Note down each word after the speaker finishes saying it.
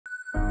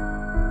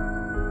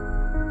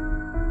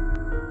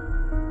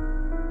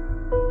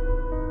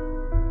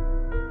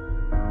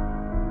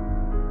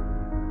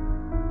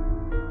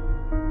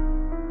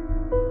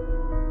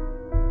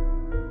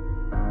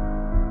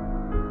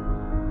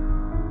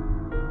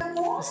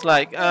It's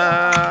like,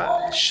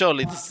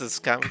 surely this is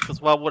a scam,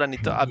 because why would I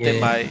need to update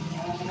my...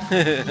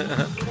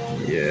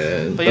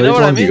 Yeah, But you know those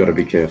what I ones you mean? got to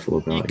be careful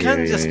about. You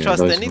can't just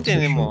trust those anything ones for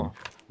anymore.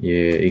 Sure.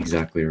 Yeah,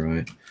 exactly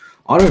right.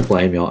 I don't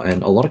blame you,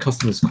 and a lot of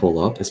customers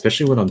call up,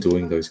 especially when I'm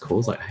doing those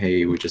calls, like,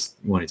 hey, we just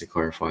wanted to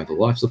clarify the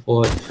life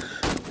support.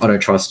 I don't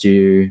trust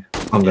you.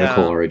 I'm gonna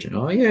call Origin.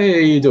 Oh yeah,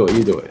 you do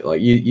it.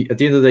 Like you, at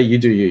the end of the day, you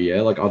do you.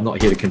 Yeah, like I'm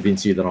not here to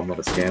convince you that I'm not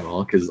a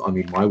scammer, because I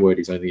mean my word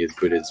is only as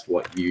good as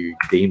what you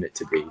deem it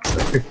to be.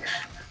 So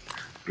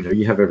you know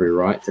you have every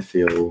right to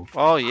feel.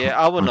 Oh yeah,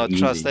 I will not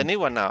uneasy. trust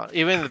anyone now.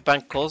 Even if the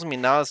bank calls me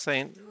now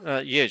saying,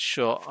 yeah,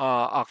 sure,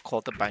 I'll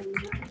call the bank.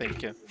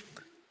 Thank you.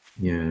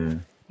 Yeah.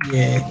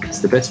 Yeah.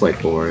 It's the best way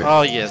for it.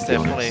 Oh yes,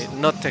 definitely.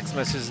 No text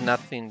messages,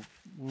 nothing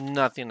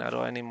at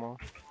all anymore.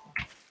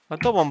 I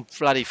don't want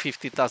bloody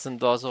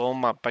 $50,000 on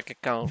my bank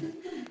account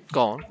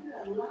gone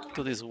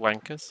to these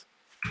wankers.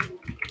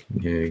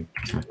 Yeah,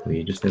 exactly.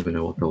 You just never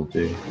know what they'll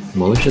do.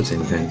 Malicious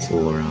intents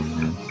all around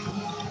now.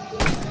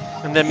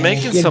 And they're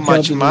making so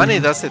much money,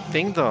 that's the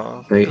thing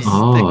though. They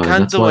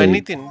can't do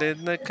anything.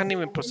 They can't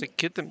even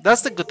prosecute them.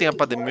 That's the good thing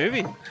about the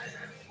movie.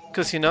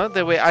 Because, you know,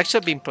 they were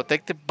actually being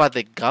protected by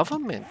the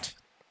government.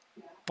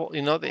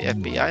 You know, the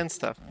FBI and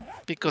stuff.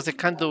 Because they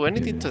can't do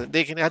anything to them.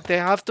 They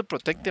have to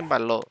protect them by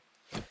law.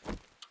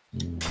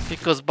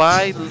 Because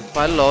by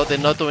law, they're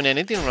not doing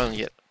anything wrong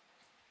yet.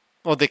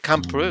 Or they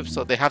can't prove,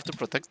 so they have to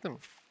protect them.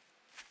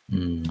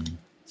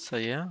 So,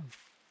 yeah.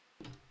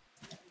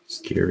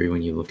 Scary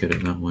when you look at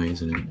it that way,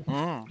 isn't it?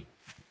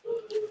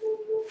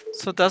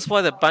 So that's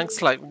why the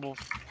bank's like, well,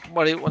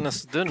 what do you want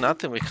us to do?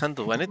 Nothing. We can't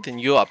do anything.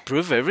 You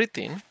approve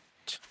everything.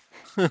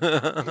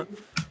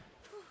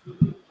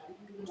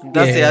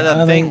 That's the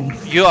other thing.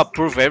 You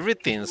approve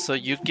everything. So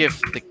you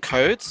give the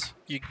codes,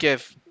 you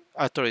give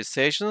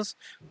authorizations.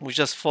 We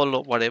just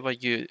follow whatever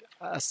you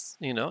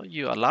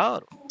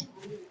allow.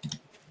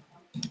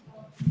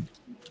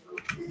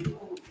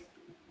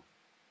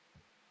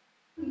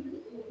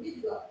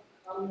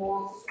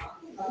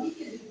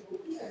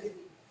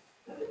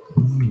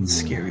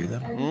 Scary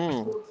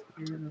though.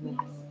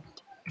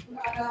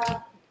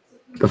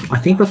 I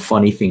think the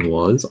funny thing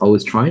was, I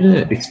was trying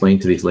to explain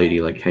to this lady,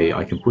 like, hey,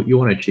 I can put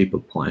you on a cheaper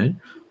plan.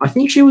 I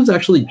think she was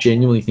actually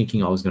genuinely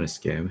thinking I was going to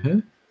scam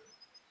her.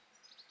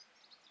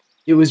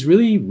 It was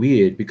really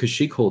weird because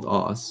she called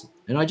us,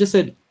 and I just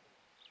said,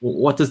 well,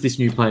 what does this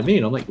new plan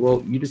mean? I'm like,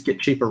 well, you just get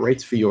cheaper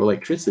rates for your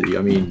electricity.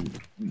 I mean,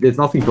 there's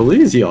nothing to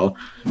lose here.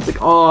 It's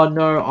like, oh,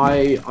 no,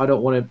 I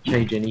don't want to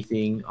change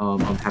anything. I'm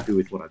happy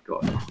with what I've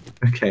got.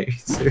 Okay,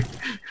 so...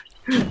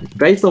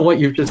 based on what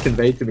you've just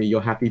conveyed to me,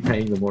 you're happy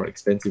paying the more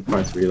expensive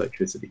price for your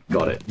electricity.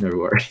 Got it. No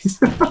worries.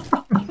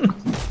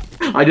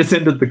 I just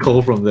ended the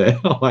call from there.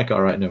 I'm like,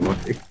 all right, no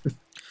worries.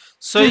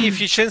 So if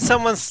you change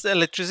someone's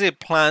electricity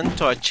plan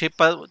to a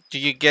cheaper, do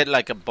you get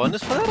like a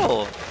bonus for that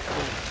or?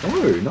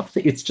 No,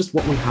 nothing. It's just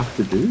what we have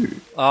to do.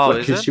 Oh,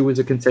 because she was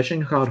a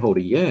concession card holder.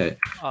 Yeah.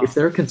 Oh. If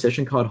they're a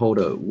concession card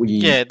holder,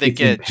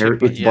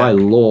 it's by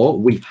law,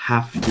 we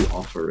have to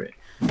offer it.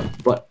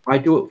 But I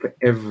do it for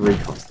every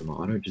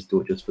customer. I don't just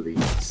do it just for the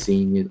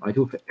seniors. I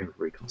do it for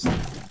every customer.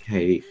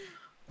 Okay,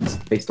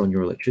 based on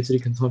your electricity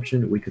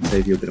consumption, we could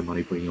save you a bit of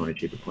money putting you on a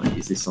cheaper plan.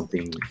 Is this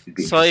something you'd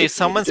be So if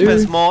someone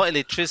spends more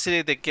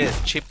electricity, they get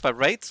cheaper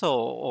rates,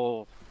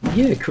 or?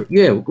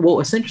 Yeah. Well,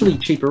 essentially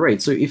cheaper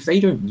rates. So if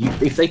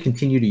they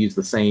continue to use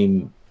the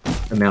same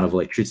amount of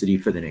electricity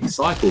for the next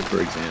cycle,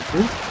 for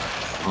example,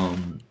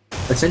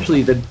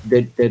 essentially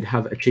they'd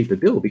have a cheaper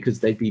bill because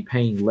they'd be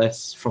paying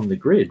less from the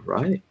grid,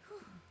 right?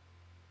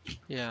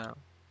 Yeah.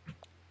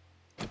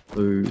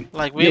 So,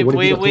 like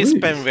we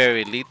spend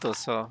very little,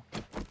 so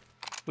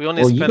we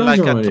only spend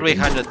like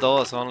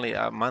 $300 only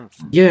a month.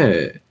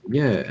 Yeah,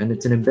 and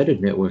it's an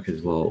embedded network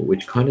as well,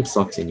 which kind of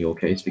sucks in your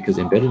case because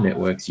embedded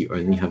networks you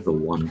only have the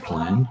one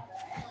plan.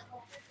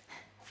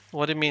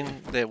 What do you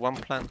mean the one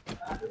plan?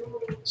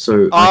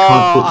 So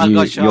I can't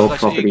put your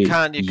property. You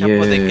can't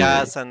put the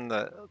gas and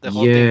the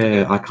whole thing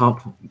together. I can't.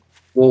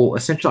 Well,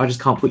 essentially, I just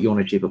can't put you on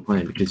a cheaper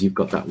plan because you've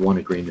got that one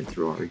agreement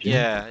through Origin.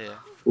 Yeah.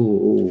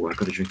 Oh, I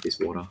gotta drink this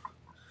water.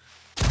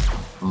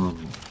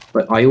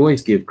 But I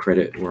always give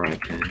credit where I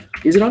can.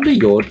 Is it under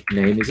your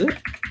name, is it?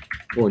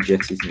 Or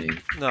Jetsy's name?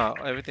 No,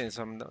 everything's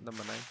under my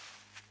name.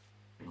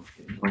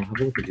 Okay, I'll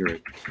have a look at your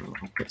account.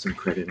 I'll put some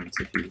credit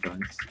into for you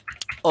guys.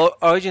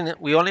 Origin,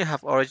 we only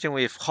have Origin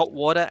with hot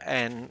water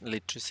and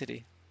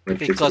electricity.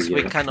 Because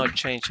we cannot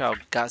change our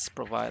gas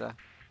provider.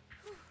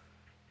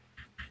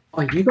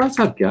 Oh, you guys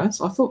have gas?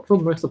 I thought for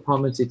most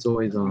apartments it's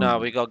always No,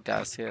 we got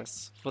gas,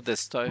 yes. For the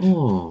stove.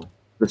 Oh,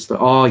 the stove.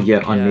 Oh,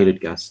 yeah, unmetered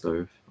gas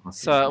stove.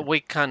 So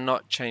we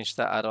cannot change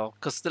that at all.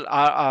 Because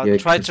I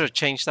tried to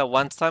change that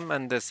one time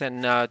and they said,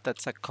 no,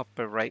 that's a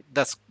copyright.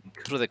 That's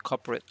through the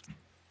corporate.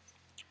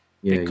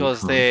 Yeah,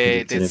 because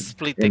they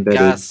split the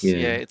gas.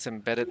 Yeah, it's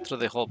embedded through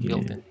the whole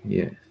building.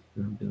 Yeah.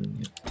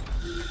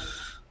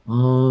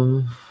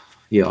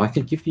 Yeah, I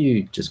can give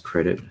you just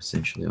credit,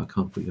 essentially. I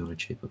can't put you on a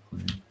cheaper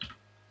plan.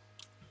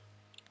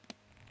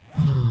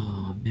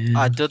 Oh, man.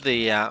 I do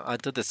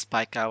the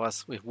spike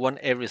hours. We've won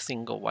every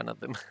single one of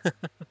them.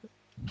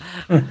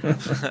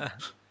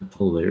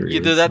 Hilarious. You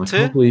do that I too?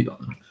 can't believe-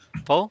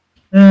 Paul?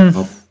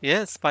 Oh,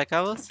 Yeah, spike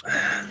hours.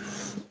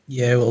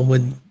 Yeah, well,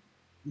 when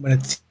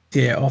it's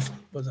off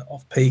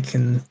peak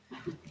and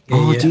yeah,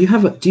 oh, yeah, do you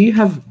have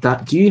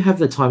that? Do you have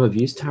the time of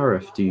use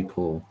tariff? Do you,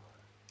 Paul?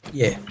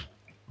 yeah.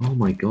 Oh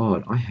my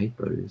god, I hate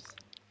those.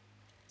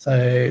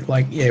 So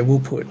like yeah, we'll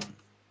put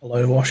a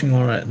load of washing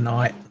on it at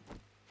night.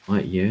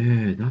 Like,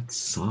 yeah, that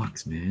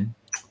sucks, man.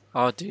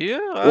 Oh, do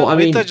you? Well, I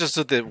We mean, don't just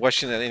do the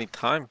washing at any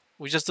time.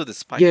 We just do the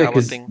spike yeah, hour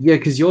thing.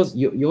 because yours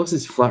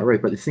is flat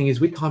rate, but the thing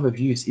is with time of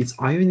use, it's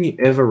I only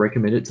ever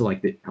recommend it to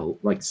like the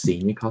like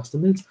senior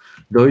customers,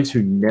 those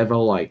who never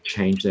like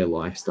change their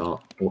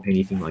lifestyle or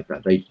anything like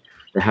that. They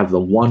have the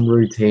one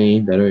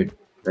routine. They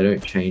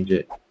don't change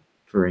it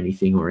for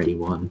anything or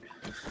anyone.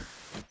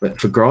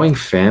 But for growing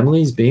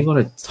families, being on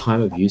a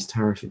time of use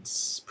tariff,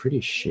 it's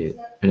pretty shit,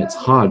 and it's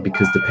hard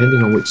because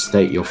depending on which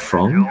state you're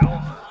from,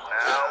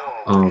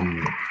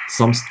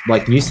 some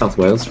like New South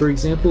Wales, for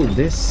example,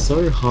 they're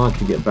so hard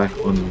to get back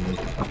on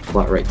a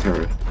flat rate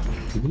tariff.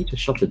 Did you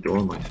just shut the door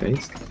on my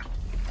face?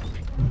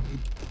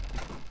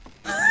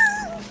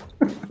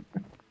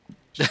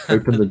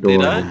 Open the door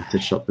Did I? and then to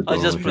shut the door.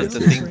 I just on my pressed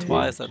the face. thing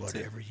twice. That's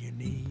it.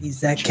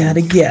 He's that kind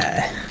of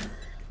guy.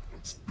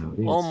 No,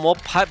 it Oh, is. more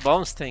pipe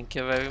bombs. Thank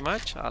you very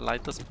much. I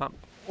like this pump.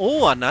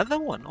 Oh, another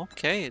one.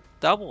 Okay,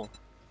 double.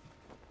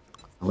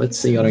 Let's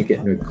see. I don't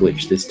get no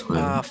glitch this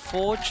time.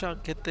 Forge. I'll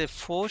get the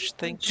forge.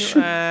 Thank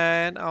you,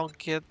 and I'll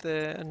get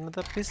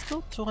another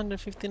pistol.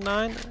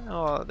 259.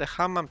 Oh, the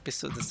Hammond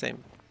pistol, the same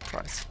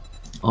price.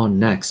 Oh,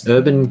 next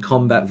Urban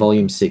Combat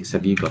Volume 6.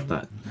 Have you got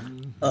that?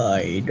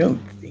 I don't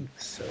think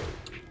so.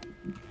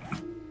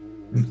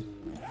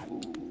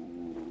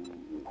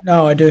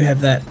 No, I do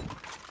have that.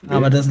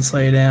 Armor doesn't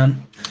slow you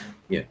down.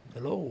 Yeah.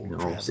 Hello,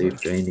 I'll see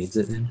if Jay needs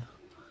it then.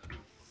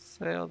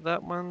 Sell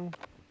that one.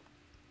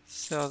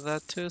 Sell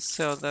that too.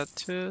 Sell that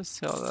too.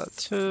 Sell that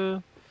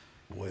too.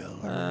 Well,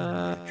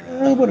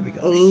 What have we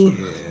got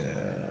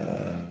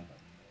here?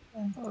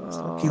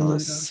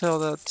 Sell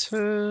that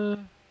too.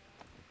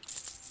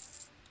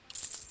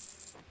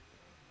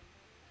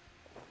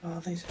 Oh,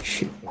 these are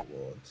shit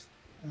rewards.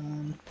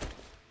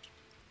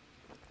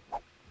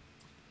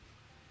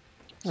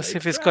 Let's see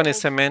if it's got any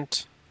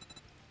cement.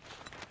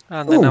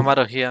 And then I'm out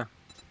of here.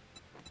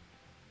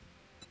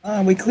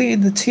 We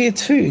cleared the tier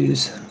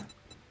 2s.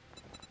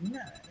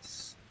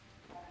 Nice.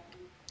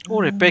 Oh,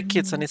 repair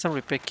kits. I need some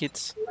repair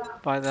kits.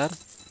 Buy that.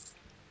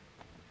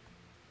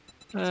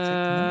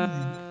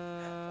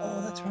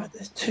 Oh, that's right.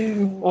 There's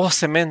 2. Oh,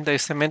 cement.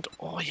 There's cement.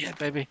 Oh, yeah,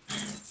 baby.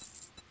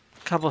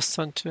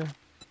 Cobblestone too.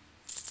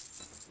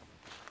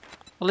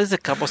 At least the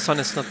cobblestone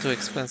is not too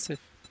expensive.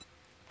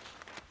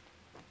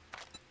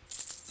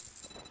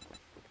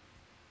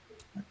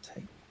 I'll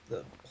take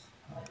the...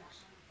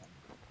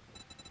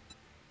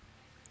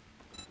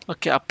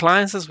 Okay,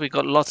 appliances. We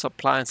got lots of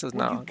appliances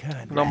now.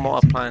 No more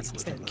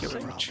appliances. Thank you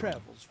very much.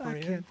 travels, friend.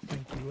 I can't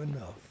thank you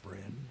enough,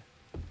 friend.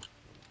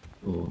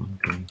 Oh, I'm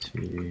going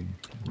to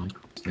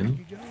Michael's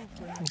down.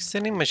 You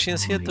sending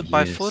machines here to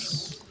buy food?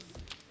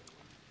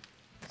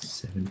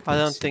 I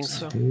don't think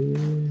so. I'll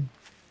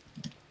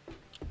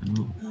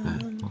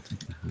take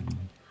the hammer.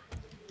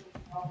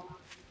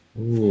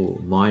 Oh,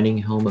 mining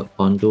helmet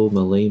bundle,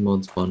 melee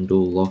mods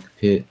bundle,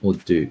 lockpit, or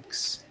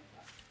dukes.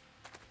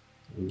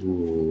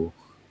 Ooh.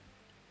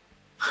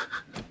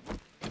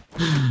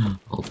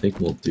 I'll take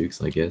more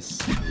dukes, I guess.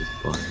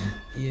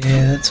 Yeah,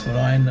 that's what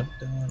I end up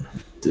doing.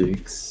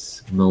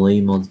 Dukes, melee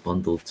mods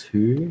bundle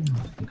 2.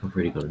 I think I've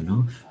already got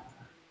enough.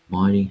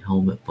 Mining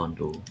helmet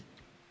bundle.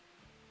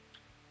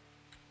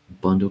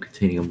 Bundle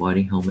containing a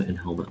mining helmet and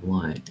helmet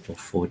light, or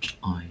forged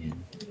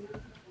iron.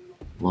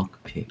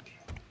 Lockpick.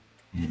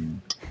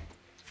 And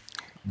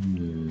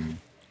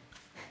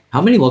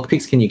how many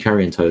lockpicks can you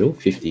carry in total?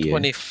 50, yeah.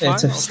 25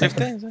 It's a or stack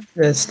 50? of,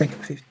 a stack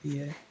of 50,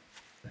 yeah.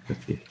 Stack of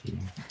 50.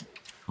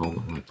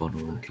 Helmet light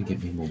bundle, that could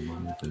get me more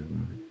money though,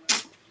 right?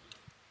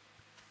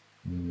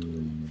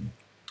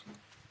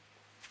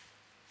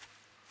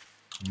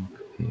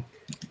 Lockpick.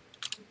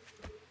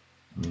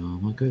 I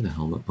might go the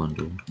helmet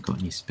bundle. Got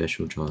any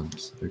special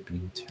jobs?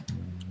 Opening 2.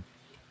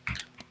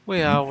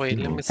 Where are we?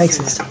 Let me Takes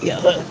us see. to the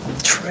other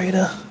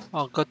trader.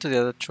 I'll go to the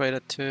other trader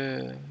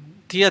too.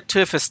 Tier 2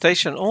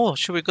 infestation. Oh,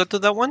 should we go to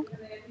that one?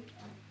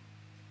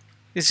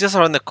 It's just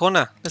around the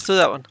corner. Let's do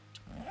that one.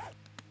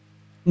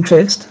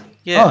 Infest?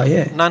 Yeah. Oh,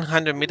 yeah.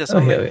 900 meters Oh,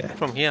 away yeah, yeah.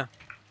 from here.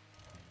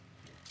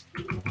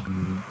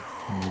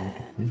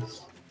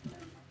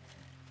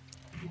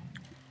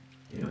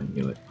 Yeah, I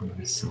knew it. I'm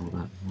gonna sell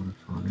that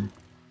modifier.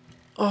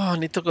 Oh, I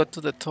need to go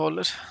to the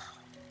toilet.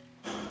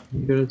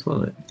 You go to the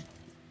toilet.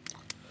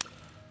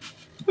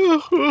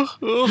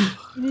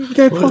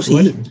 Go potty.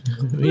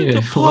 Yeah,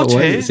 The why does party?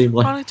 it seem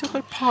I like? need to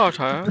go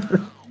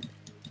party.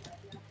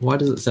 Why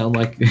does it sound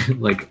like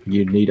like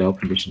you need our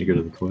permission to go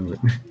to the toilet?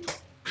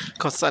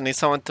 Because I need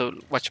someone to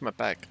watch my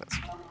back. That's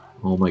why.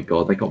 Oh my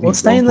god, they got me Well,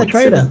 stay in the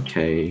trader.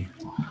 1.7k.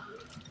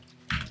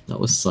 That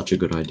was such a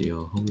good idea.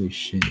 Holy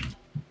shit.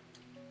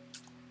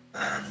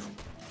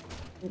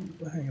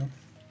 Hang on.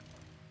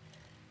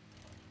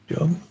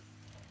 job.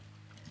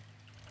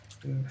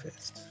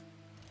 Infest.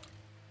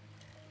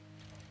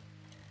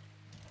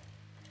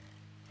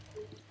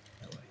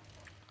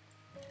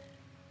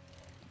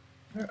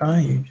 Where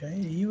are you, Jay? Are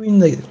you in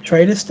the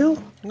trader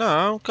still? No,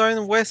 I'm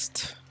going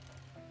west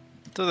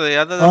to the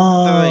other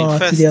Oh,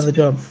 infest. to the other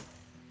job.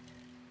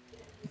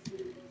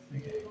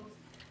 Okay.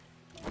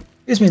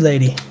 Excuse me,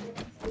 lady.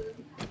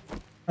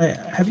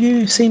 Have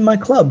you seen my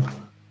club?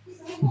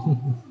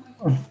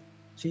 Oh,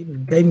 she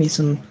even gave me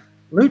some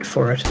loot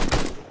for it.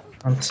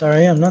 I'm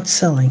sorry, I'm not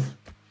selling.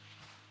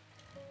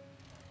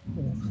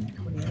 Oh,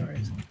 20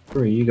 arrows.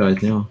 Where are you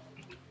guys now?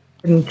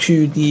 Heading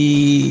to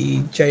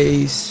the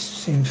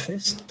Jay's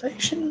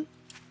infestation?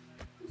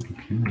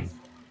 Okay.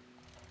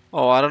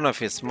 Oh, I don't know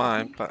if it's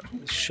mine, but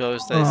it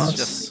shows that Oh, it's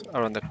just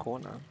around the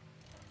corner.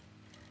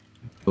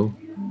 Cool.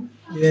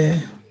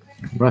 Yeah.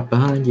 Right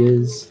behind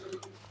yous.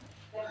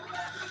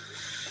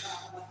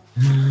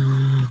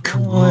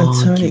 Come Oh,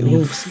 it's on, only- give me a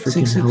ooh,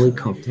 freaking 666.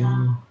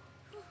 helicopter.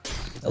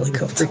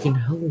 Helicopter.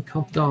 Freaking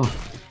helicopter.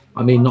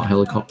 I mean, not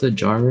helicopter,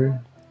 gyro.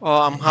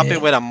 Oh, I'm happy Yeah.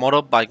 with a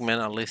motorbike, man,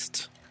 at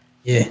least.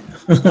 Yeah.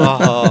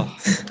 Oh,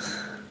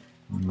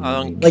 I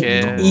don't Like,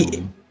 care. even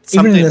in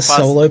Something the fast.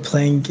 solo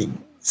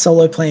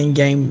playing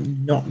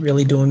game, not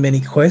really doing many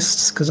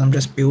quests because I'm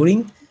just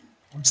building.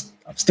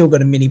 I've still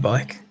got a mini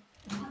bike.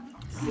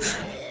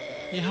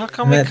 Yeah, how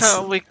come That's-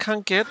 we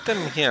can't get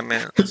them here,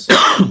 man?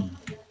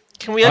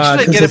 Can we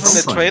actually 'cause get it from the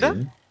it's-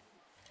 trader?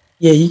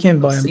 Yeah, you can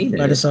buy seen it.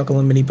 motorcycle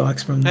and mini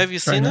bikes from. Have you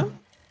seen trader. them?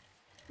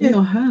 Yeah,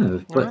 I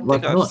have, I but don't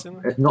like think I've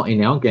seen not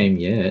in our game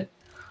yet.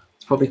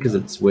 It's probably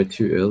because we're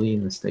too early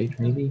in the stage,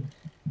 maybe.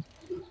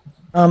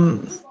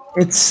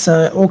 It's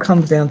all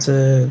comes down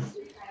to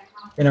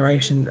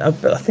generation. I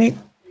think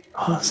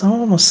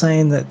someone was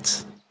saying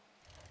that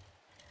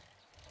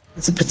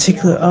it's a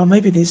particular. Oh,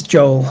 maybe it is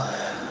Joel.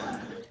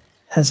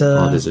 Has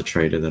a There's a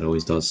trader that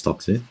always does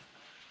stocks it.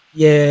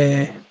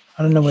 yeah.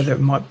 I don't know whether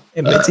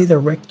it's either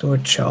Rect or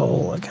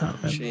Joel. I can't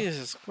remember.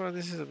 Jesus Christ,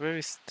 this is a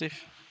very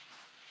stiff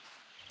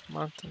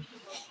mountain.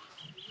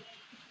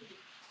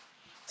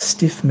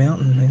 Stiff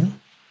Mountain, yeah.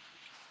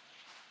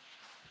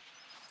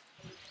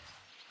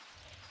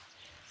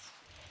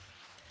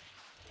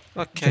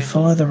 To Okay,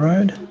 follow the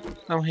road.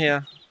 I'm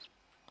here.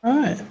 All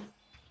right,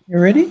 you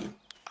ready?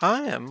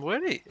 I am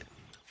ready.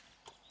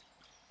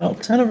 Oh,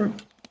 turn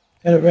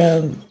it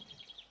around.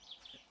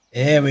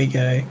 There we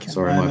go. Come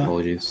Sorry, my over.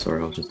 apologies.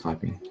 Sorry, I was just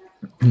typing.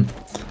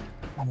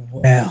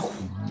 Wow.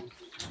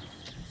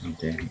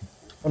 Okay.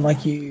 I'd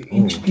like you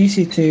introduce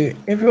you to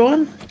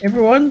everyone.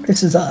 Everyone,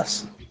 this is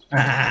us.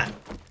 Ah.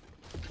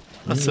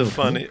 That's so Ooh,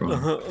 funny.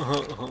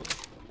 Oh,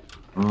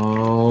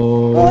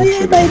 Oh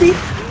yeah, baby.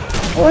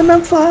 Oh, I'm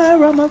on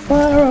fire. I'm on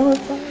fire. I'm on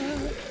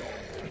fire.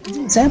 It's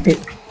in the sandpit.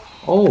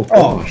 Oh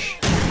gosh.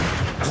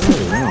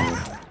 Oh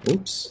wow.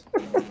 Oops.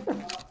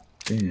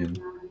 Damn.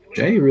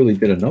 Jay really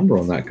did a number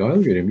on that guy.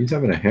 Look at him. He's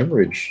having a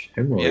hemorrhage.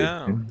 Hemorrhoid.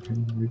 Yeah.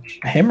 Hemorrhage.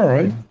 A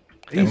hemorrhoid.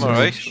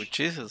 Hemorrhage?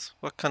 Jesus,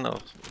 what kind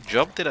of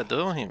job did I do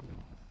on him?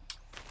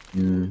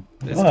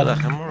 Yeah. He's God, got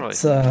a hemorrhoid.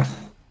 It's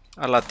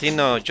A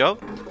Latino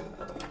job?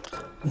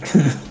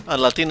 A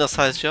Latino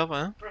size job,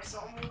 huh?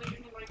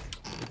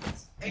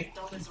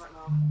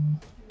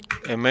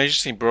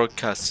 Emergency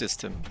broadcast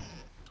system.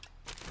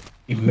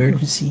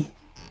 emergency.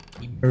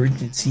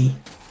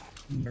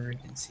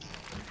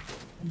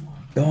 Oh my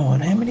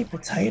God, how many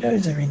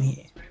potatoes are in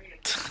here?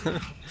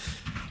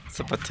 It's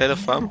a potato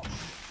farm.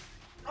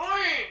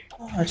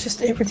 Oh, it's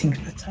just everything's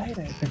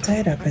potato.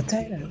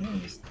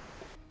 There's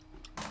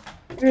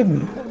three of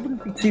them. It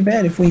wouldn't be too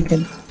bad if we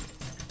can.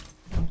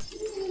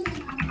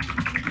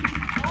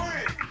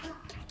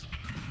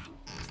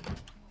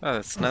 Oh,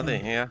 there's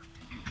nothing here.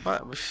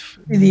 What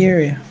See the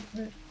area.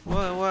 what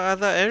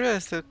other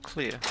areas that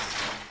clear?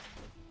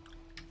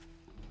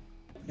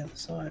 The other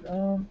side.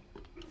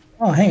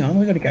 Oh, hang on.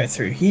 We got to go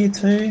through here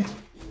too.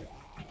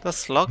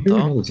 That's locked Hearing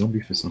though. another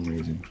zombie for some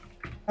reason.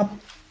 Up.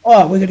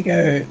 Oh, we got to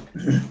go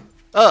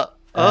Up.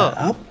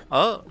 up.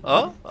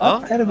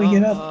 Up. How did we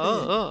get up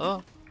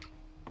Oh.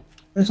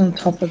 Who's on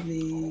top of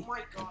the? Oh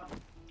my god.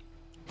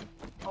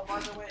 Oh, by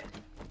the way.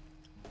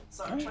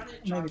 So I'm trying to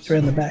Maybe it's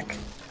around the back.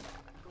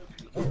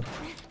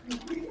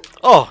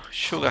 Oh,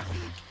 sugar.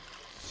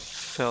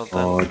 Fell down.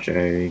 Oh,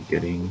 Jay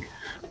getting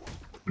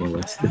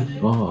molested.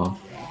 Oh.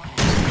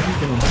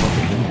 Get on top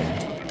of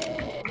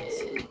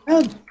him.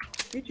 How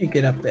did you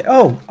get up there?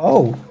 Oh.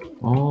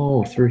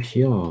 Oh, through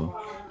here.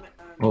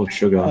 Oh,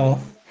 sugar. Oh.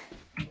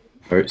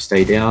 Oh,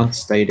 stay down,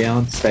 stay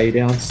down, stay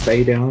down,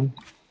 stay down.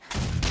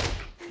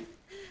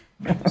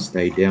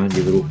 Stay down,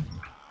 you little.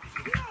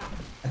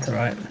 That's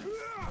alright.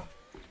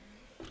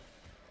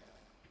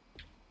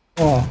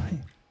 Oh.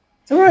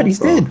 It's alright, he's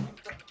dead.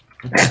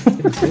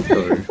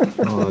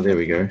 Oh, there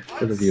we go.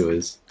 For the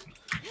viewers.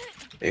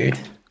 Dude.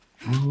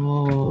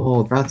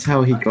 Oh, that's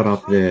how he got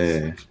up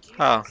there.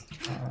 Oh.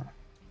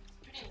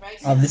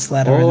 Oh, this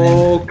ladder and then.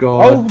 Oh Oh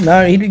god.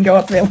 no, he didn't go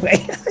up that way.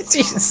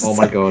 Jesus. Oh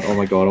my god, oh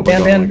my god, oh my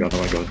Down, god, oh down. my god,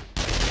 oh my god.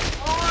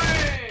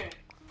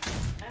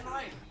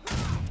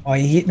 Oh,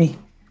 you hit me.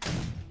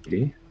 Did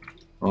he?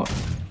 Oh,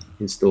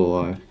 He's still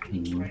alive.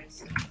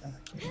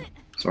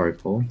 Sorry,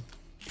 Paul.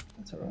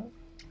 That's alright.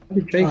 How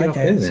did Jay get up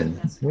Okay. there then?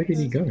 Where did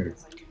he go? Go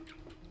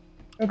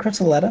across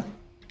the ladder.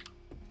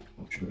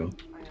 Oh, sugar.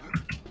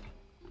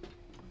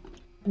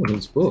 Oh,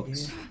 those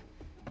books.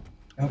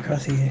 Go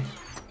across here.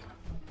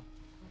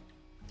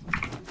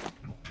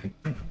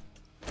 Okay.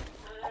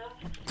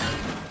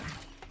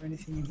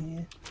 Anything in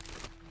here?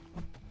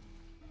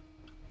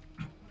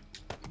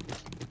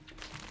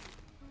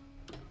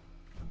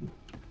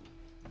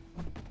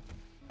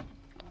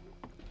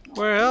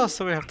 Where else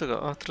do we have to go?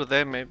 Oh, through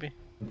there maybe.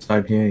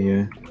 Inside here,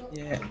 yeah.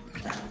 Yeah.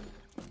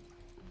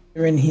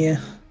 You're in here.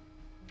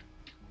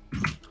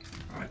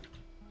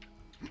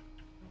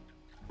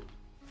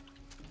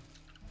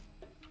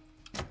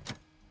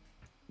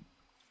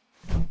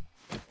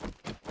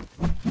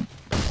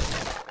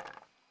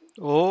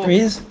 Oh, There he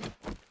is.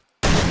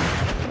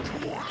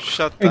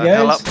 shut There the he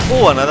hell up. goes.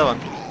 Oh, another one.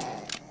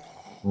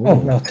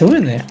 Oh, there were two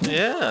in there.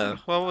 Yeah,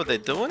 what were they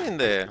doing in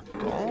there?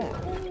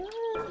 Oh,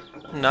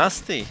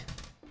 nasty.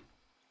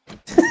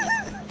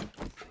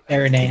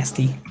 Very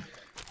nasty.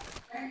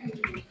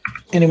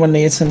 Anyone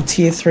need some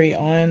tier 3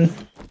 iron?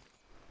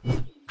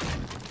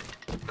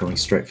 Going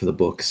straight for the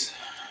books.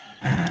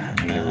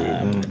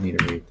 Need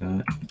to read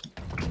that.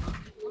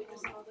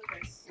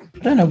 I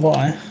don't know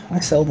why. I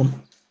sell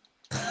them.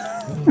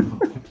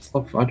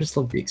 I just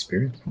love the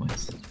experience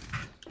points.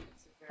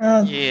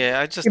 Yeah,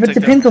 I just Yeah, but take it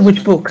depends on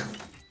which book.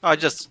 I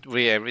just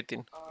read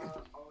everything.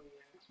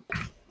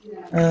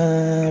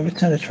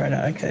 Return to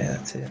trader. Okay,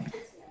 that's it.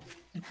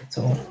 That's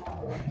all.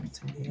 What's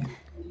in here?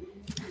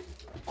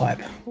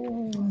 Pipe.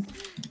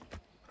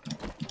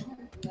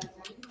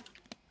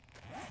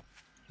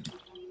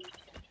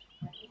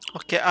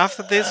 Okay,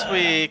 after this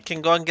we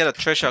can go and get a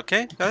treasure,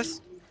 okay,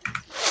 guys?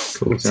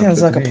 Cool.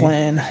 Sounds like good a to me.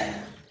 plan.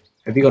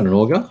 Have you got an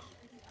auger?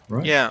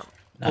 Right? Yeah,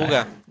 No.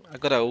 Uga. I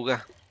got a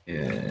Uga.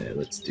 Yeah,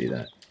 let's do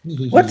that.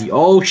 What?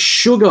 Oh,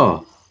 sugar!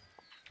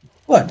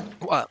 What?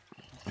 What?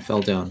 I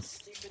fell down.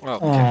 Oh,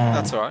 okay, Aw.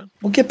 that's alright.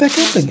 We'll get back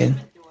up again.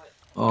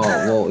 Oh,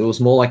 well, it was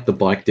more like the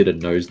bike did a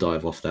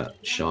nosedive off that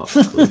sharp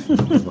cliff.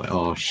 I was like,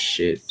 oh,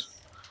 shit.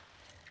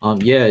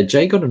 Yeah,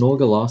 Jay got an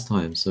auger last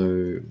time,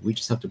 so we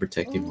just have to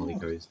protect him while he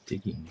goes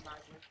digging.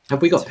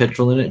 Have we got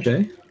petrol in it,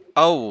 Jay?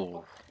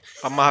 Oh,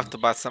 I might have to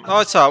buy some. Oh,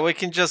 it's alright, we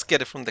can just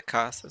get it from the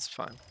cars, that's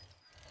fine.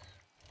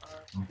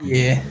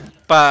 Yeah.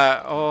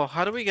 But, oh,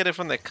 how do we get it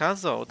from the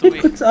cars though? Do we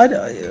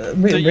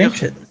We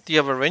wrench it. do you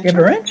have a wrench? You have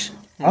a wrench?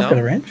 I've No. got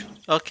a wrench.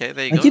 Okay,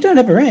 there you Like, go. you don't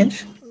have a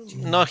wrench?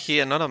 Not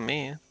here, not on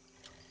me.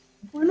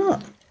 Why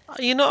not?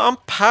 You know, I'm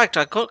packed.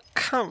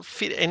 Can't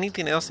fit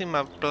anything else in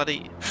my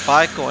bloody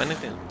bike or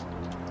anything.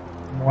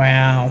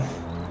 Wow.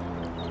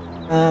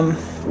 I'm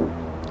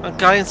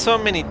carrying so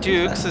many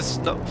dukes, it's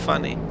not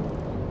funny.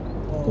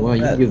 Well,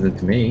 you can give them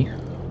to me.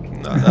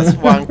 No, that's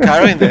why I'm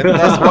carrying them.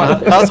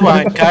 That's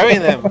why I'm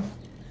carrying them.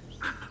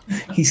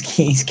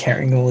 He's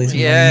carrying all his money.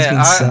 He's Yeah,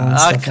 been selling I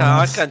stuff on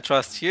us. can't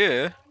trust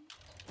you.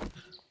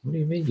 What do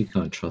you mean you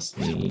can't trust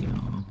me?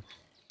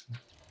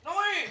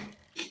 Oh.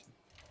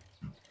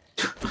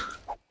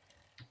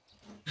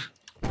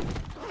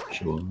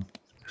 Sure.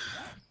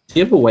 Do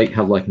you ever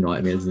have like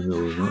nightmares in the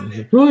middle of the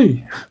night?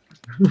 Like,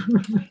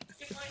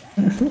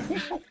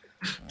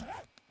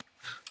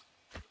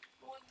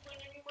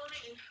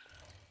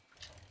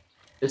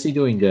 What's he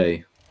doing,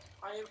 Jay?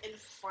 I am in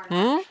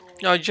Hmm?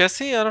 Oh,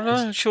 Jessie, I don't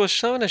know. She was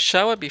showing a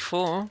shower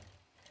before.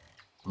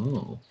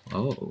 Oh,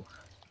 oh.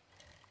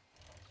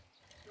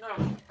 No, I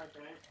don't.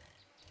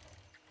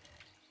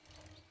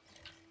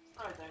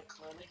 I don't,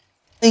 clearly.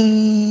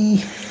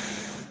 No,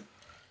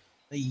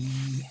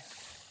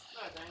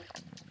 I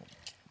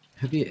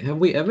don't. Have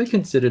we ever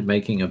considered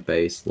making a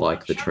base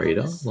like the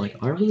trader? Like,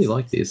 I really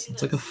like this.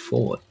 It's like a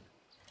fort.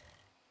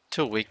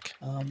 Too weak.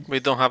 We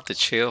don't have the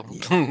chill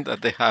that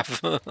they have.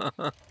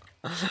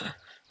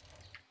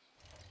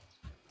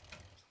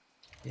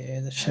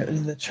 Yeah,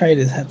 the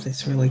traders have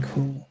this really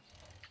cool.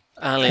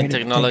 Alien Trader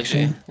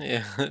technology. protection.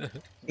 Yeah.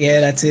 Yeah,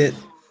 that's it.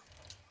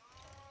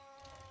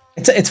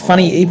 It's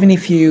funny, even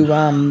if you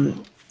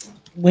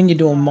when you're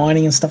doing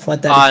mining and stuff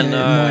like that, I if you're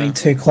know. mining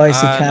too close,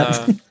 you I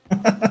can't.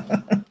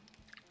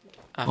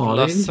 I've Oh,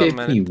 they lost didn't so give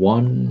many. me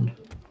one.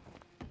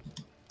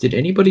 Did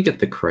anybody get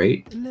the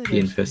crate? The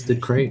infested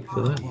crate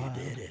for that? You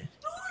did it.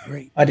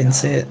 Great. I didn't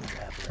see it.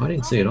 I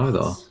didn't see it either.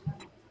 No.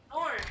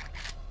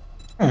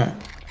 Huh.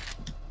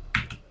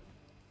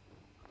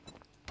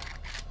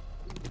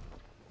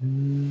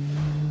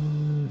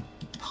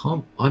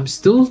 Pump. I'm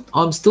still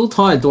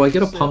tired. Do I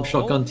get a pump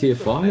shotgun tier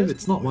 5?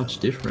 It's not much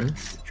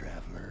difference.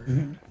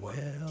 Traveler. Well,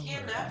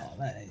 Oh,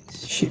 that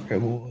is shit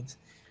rewards.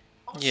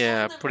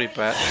 Yeah, pretty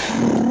bad.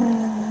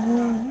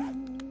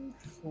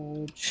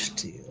 Forge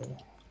steel.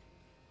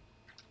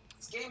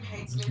 This game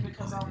hates me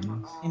because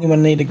I'm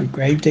Anyone need a good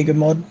gravedigger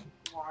mod?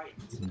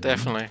 white.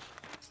 Definitely.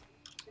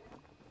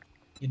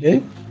 You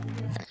do?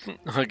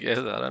 I guess,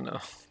 I don't know.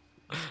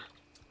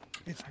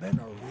 it's been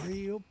a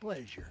real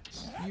pleasure.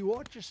 You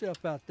watch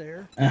yourself out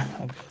there.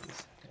 I'll get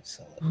this. I'll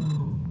sell it.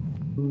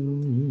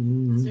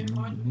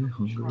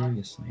 hungry,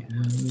 yes I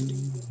am.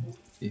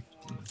 50.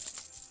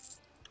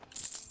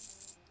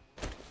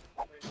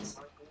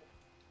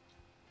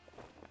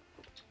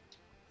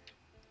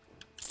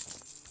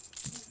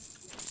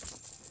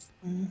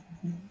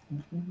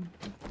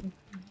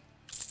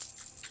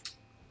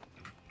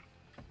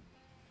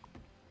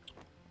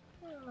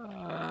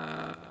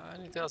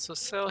 Anything else to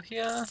sell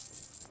here?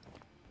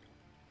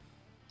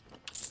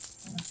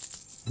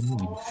 Ooh,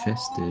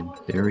 infested,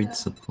 buried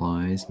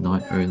supplies,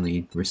 night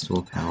only,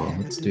 restore power.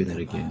 Let's do that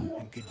again.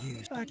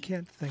 I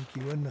can't thank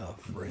you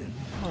enough, friend.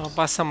 I'll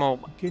buy some more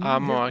Can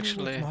ammo you help me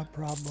actually. with my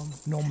problem?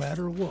 No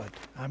matter what,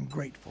 I'm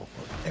grateful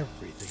for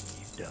everything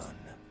you've done.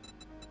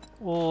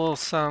 Oh,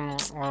 some.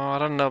 Oh, I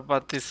don't know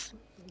about this.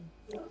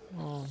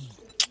 Oh.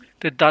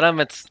 The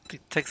dynamite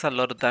takes a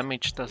lot of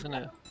damage, doesn't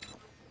it?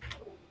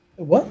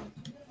 What?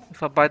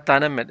 If I buy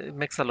dynamite, it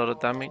makes a lot of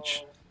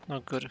damage.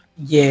 Not good.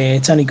 Yeah,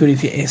 it's only good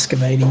if you're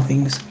excavating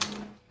things.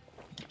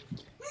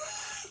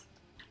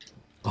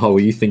 Oh, were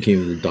you thinking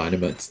of the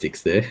dynamite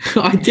sticks there?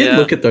 I did Yeah.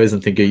 look at those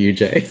and think of you,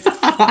 Jay.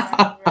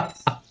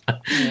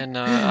 Yeah,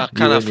 no, I You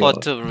can't and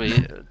afford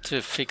your-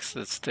 to fix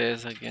the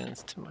stairs again.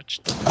 It's too much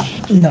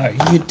damage. No,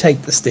 you'd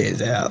take the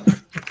stairs out.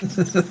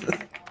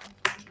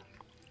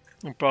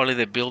 And probably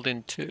the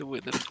building too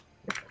with it.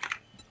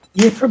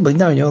 Yeah, probably.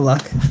 No, your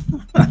luck.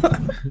 Wait, I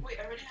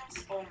already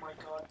have. Oh my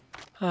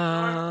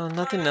god.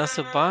 Nothing else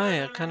to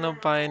buy. I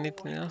cannot buy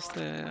anything else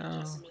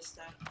there.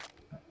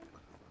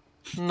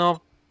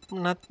 No,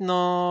 no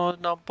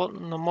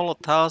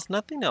Molotovs,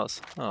 nothing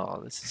else.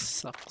 Oh, this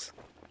sucks.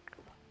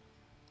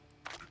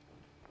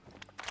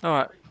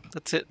 Alright,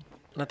 that's it.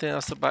 Nothing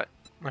else to buy.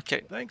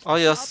 Okay. Thanks Oh, for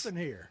yes. stopping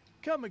here.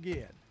 Come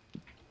again.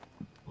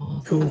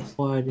 Oh, Cool. that's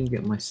why I didn't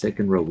get my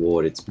second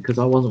reward. It's because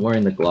I wasn't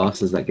wearing the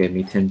glasses that gave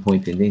me 10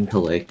 points in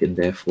intellect, and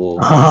therefore.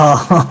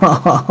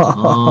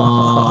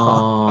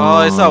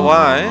 Oh, is that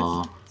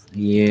why?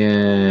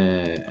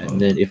 Yeah, and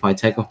then if I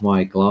take off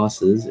my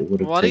glasses, it would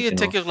have Why do you taken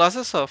take off. your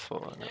glasses off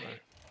for?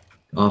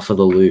 For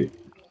the loot.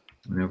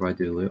 Whenever I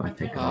do loot, I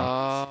take it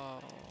off. Oh.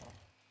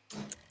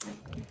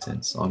 Makes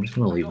sense. So I'm just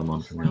gonna leave them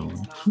on from now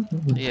on.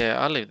 Yeah,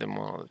 I leave them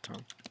all the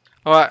time.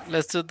 Alright,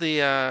 let's do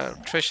the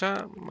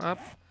treasure map.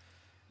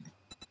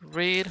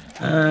 Read.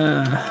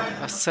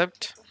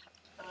 Accept.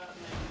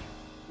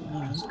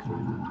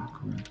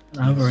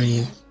 I've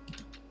already.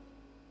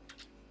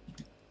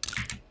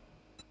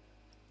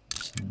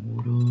 Some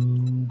water.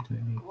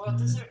 Don't need What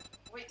that. is it?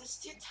 Wait, there's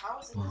 2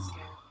 towers in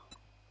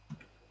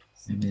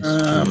this game.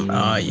 MSG.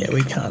 Oh yeah,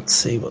 we can't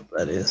see what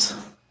that is.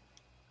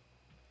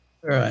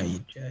 Where are you,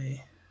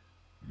 Jay?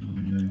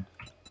 Mm.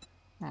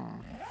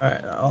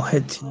 Alright, I'll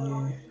head to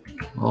you.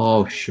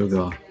 Oh,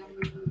 sugar.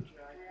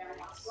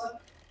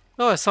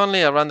 Oh, it's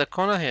only around the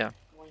corner here.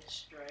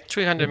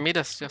 300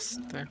 meters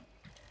just there.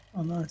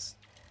 Oh, nice.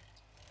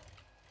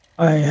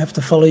 I have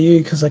to follow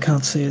you because I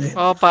can't see it.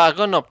 Oh, but I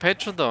got no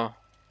petrol though.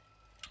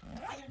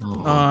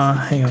 Oh,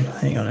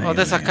 Hang on. Oh,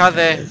 there's a car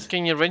there.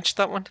 Can you wrench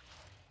that one?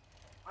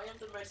 I am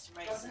the most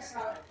racist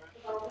I've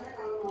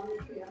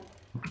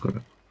got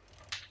it.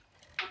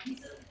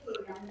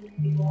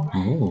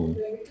 Oh,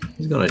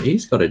 he's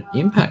got an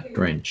impact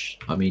wrench.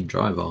 I mean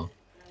driver.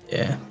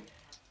 Yeah.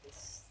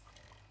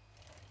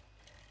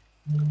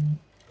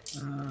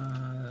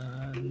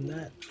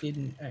 That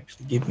didn't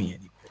actually give me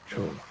any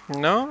petrol.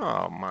 No?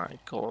 Oh my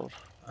god.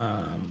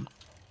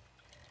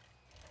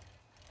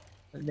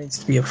 It needs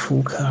to be a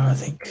full car, I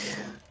think.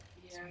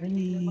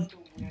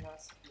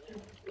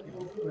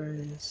 Where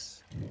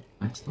is?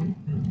 That's not.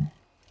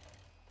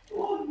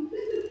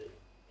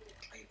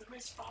 The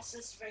most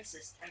fastest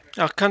racist ever.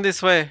 Oh, come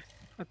this way.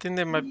 I think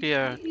there might be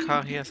a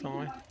car here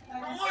somewhere.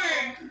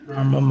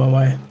 I'm on my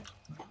way.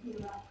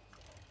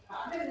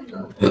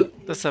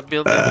 There's a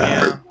building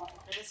here.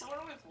 There's someone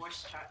with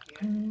voice chat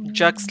here.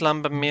 Jack's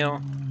Lumber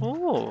Mill.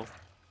 Oh.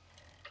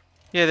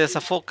 Yeah, there's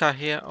a full car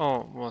here.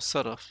 Oh, well,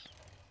 sort of.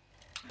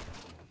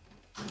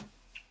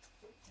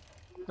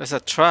 There's a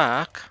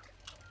truck.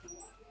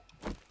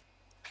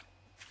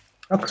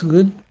 Truck's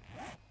good.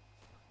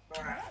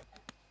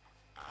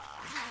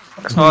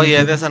 Oh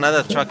yeah, there's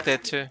another truck there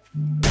too.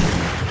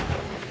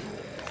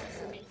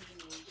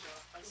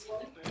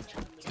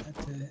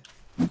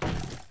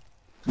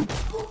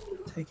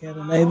 Take out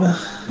a neighbor. I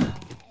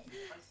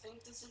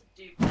think this is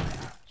Duke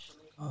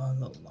actually. Oh,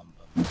 not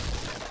lumber.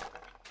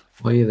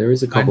 Oh yeah, there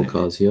is a couple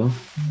cars here.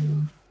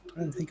 I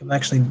don't think I've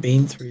actually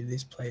been through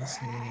this place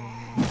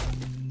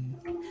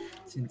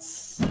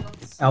since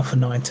Alpha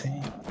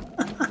 19.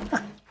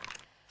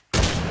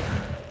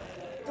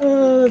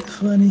 Oh, that's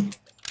funny.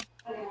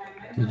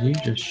 Did you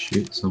just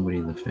shoot somebody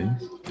in the face?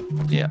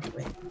 Yeah.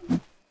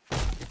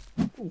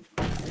 Ooh,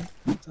 okay.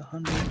 It's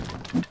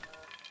 100.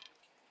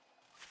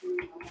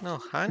 No,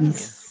 honey.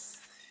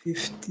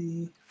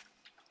 50.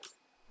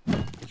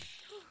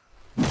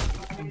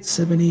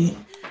 70.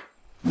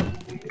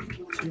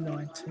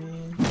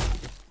 219.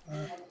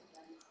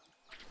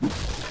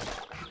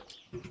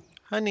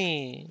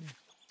 Honey.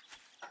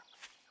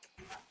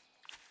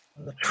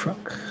 The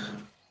truck.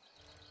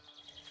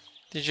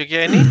 Did you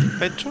get any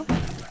petrol?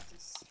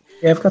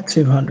 Yeah, I've got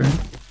 200.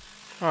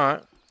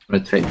 Alright. Do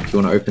you want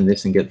to open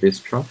this and get this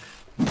truck?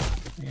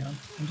 Yeah,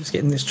 I'm just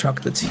getting this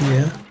truck that's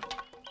here.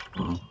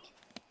 Oh.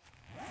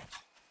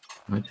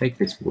 Can I take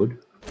this wood?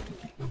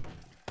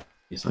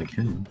 Yes, I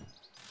can.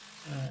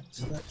 Alright,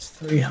 so that's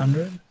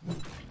 300.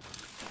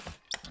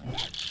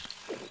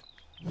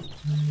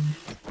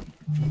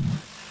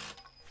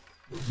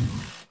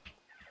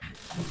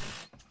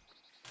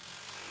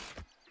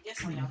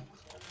 Yes, I am.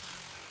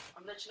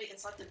 I'm literally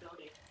inside the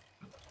building.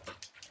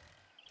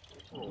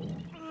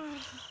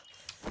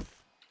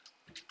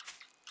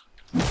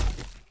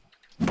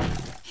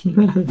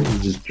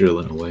 He's just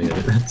drilling away at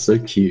it. That's so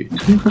cute.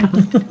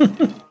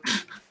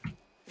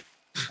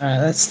 Alright,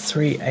 that's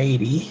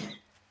 380.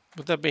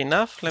 Would that be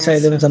enough? Let Say me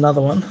there see. was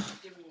another one.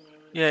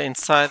 Yeah,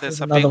 inside There's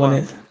there's a big another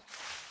one. one.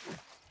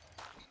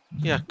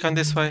 Yeah, come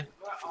this way.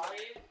 Where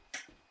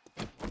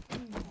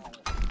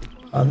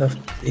are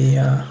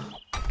you?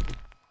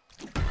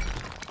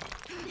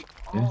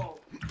 Oh, Oh,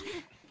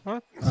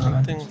 What?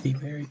 Something. be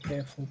very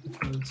careful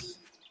because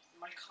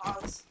my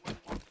car's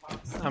one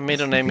box. Our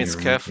middle name is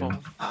Careful.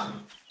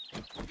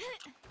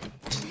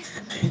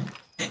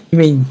 you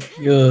mean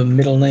your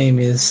middle name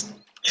is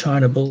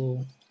China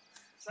Bull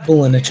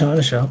in a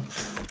China shop?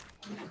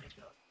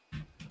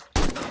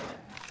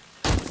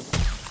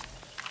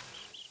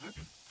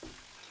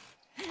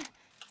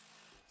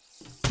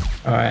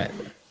 All right.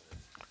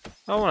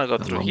 I want to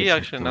go through here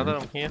actually, now that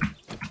I'm here.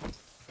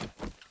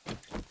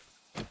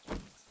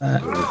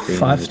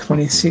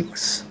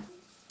 526.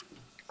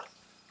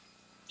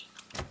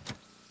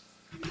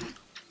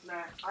 No,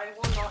 I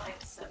will not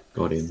accept.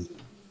 Got him.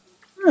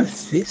 Oh,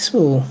 this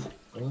will.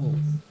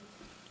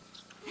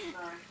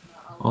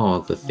 Oh,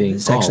 the thing.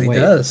 This actually wait.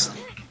 does.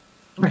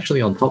 I'm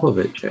actually on top of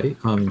it, Jay.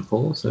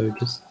 Paul, so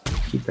just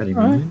keep that in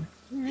Alright.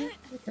 mind.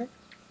 Okay.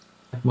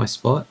 My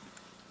spot.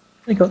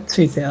 I got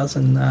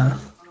 2,000.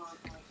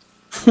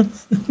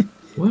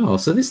 Wow,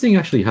 so this thing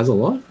actually has a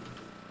lot?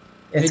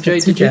 Hey, Jay,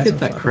 did you get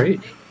that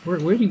crate?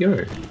 Where'd you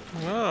go?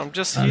 No, I'm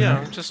just here.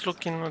 I'm just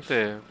looking at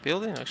the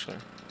building actually.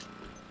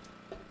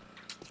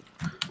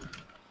 I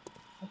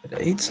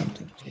better eat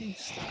something.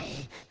 Jeez.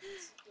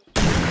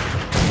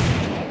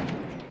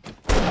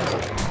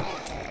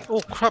 Oh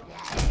crap!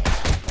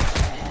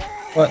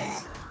 What?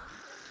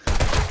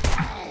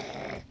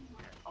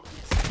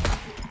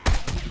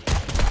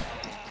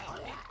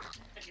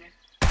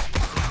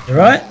 You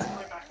right?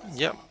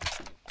 Yep.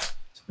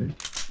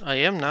 I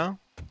am now.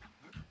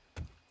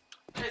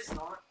 It's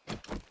not.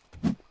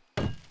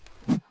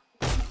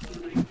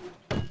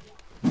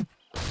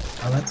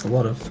 Oh, that's a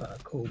lot of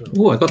cool.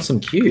 Oh, I got some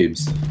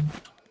cubes.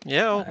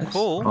 Yeah, oh, Nice.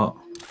 cool. Oh.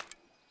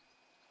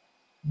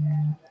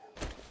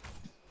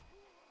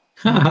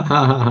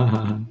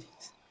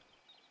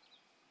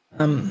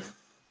 I've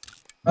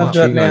Aren't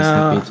got you guys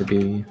now happy to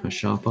be a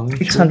sharp eye?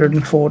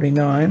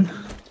 649.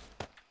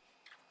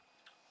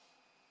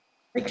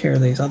 Take care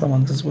of these other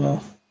ones as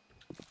well.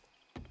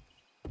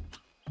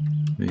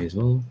 May as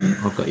well.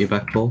 I've got your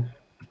back, Paul.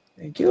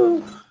 Thank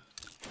you.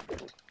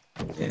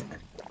 Yeah.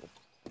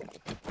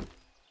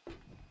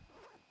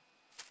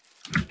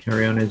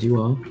 Carry on as you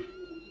are.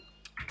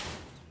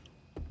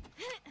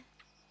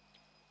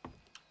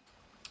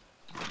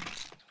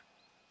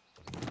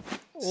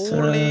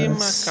 Holy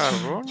So-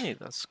 macaroni,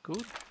 that's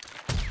good.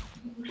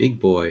 Big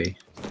boy.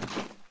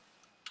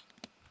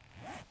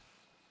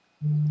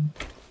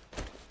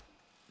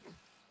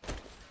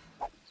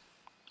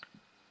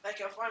 Like,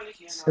 you're finally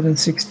here now.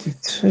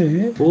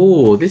 762.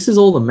 Oh, this is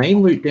all the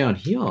main loot down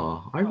here.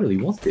 I really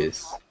want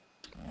this.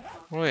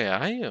 Where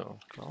are you?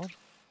 God.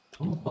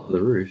 On top of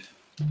the roof.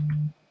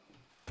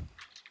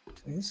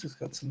 This has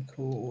got some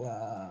cool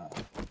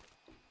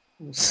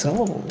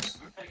sellables.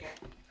 Okay.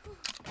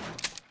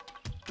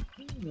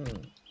 I'm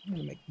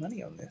gonna make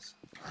money on this.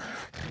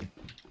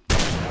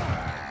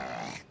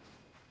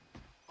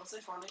 What's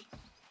it funny?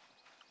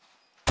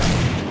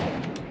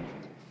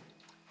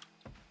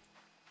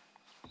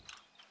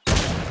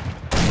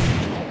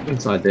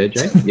 Inside there,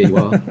 Jay. Yeah, you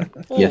are.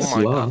 Oh Yes,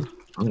 my you God. are.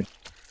 I'm gonna...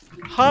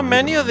 How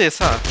many of these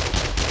are?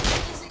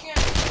 This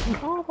again.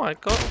 Oh my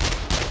god.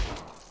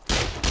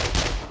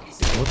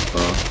 What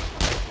the?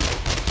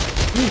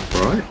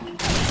 Right.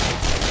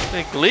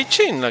 They're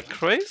glitching like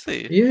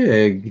crazy.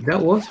 Yeah, that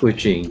was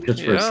glitching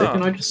just for a Yeah.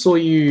 second. I just saw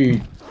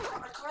you.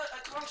 I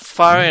can't.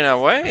 Firing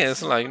away.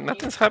 It's like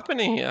nothing's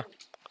happening here.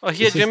 Oh,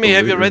 here, This is Jimmy, the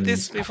have you loot read room.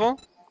 this before?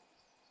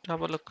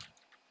 Have a look.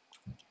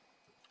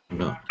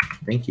 No,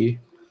 thank you.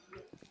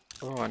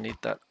 Oh, I need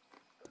that.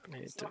 I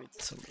need to read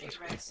some. Pretty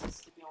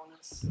racist, to be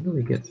honest. How do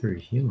we get through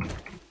here?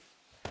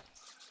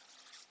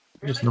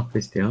 Just knock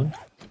this down.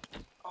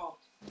 Oh,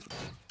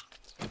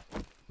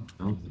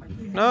 Oh,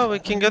 No, we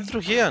can get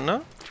through here,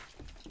 no?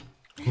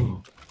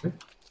 oh, okay.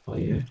 Oh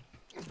yeah.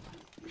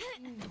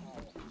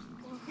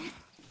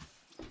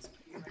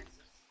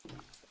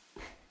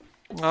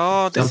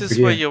 Oh, this Down is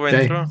through where here. you went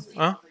Jay. through.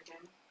 Huh?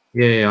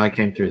 Yeah, I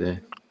came through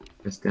there.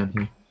 Just down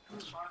here.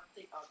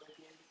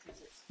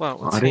 Wow,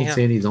 Oh, what's I in didn't here?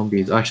 see any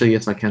zombies. Actually,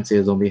 yes, I can see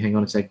a zombie. Hang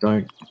on a sec.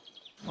 Don't.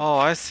 Oh,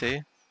 I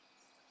see.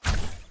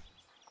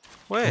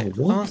 Wait,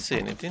 Oh, what? I don't see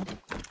anything.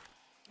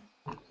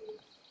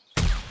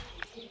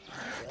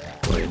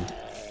 Got him.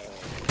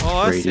 Oh,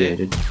 I see.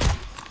 Radiated.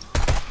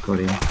 Got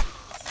him.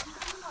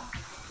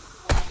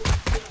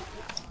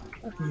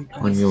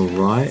 On your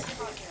right.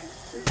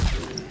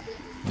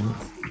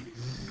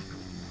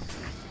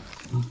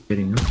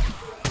 Getting up.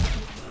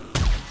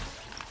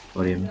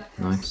 Got him.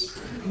 Nice.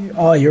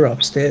 Oh, you're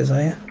upstairs,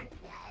 are you?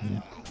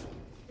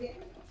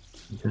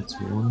 That's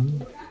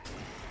one.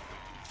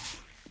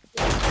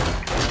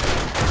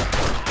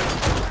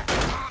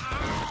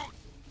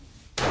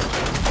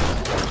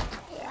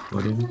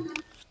 Got him.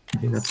 I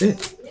think that's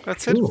it.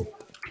 That's it. Cool.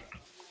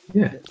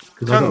 Yeah.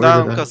 Calm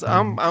down, because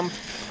I'm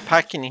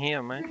packing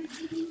here, man.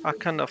 I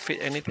cannot fit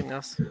anything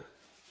else.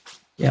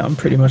 Yeah, I'm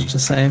pretty much the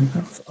same.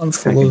 I'm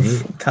full Packing of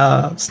heat.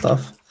 car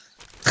stuff.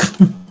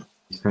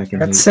 Packing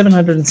Got heat.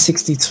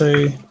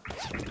 762.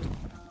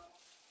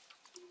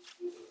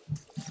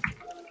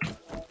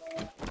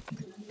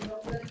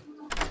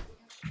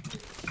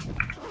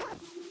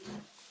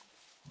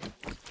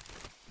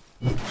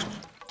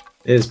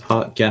 There's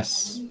part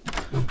gas.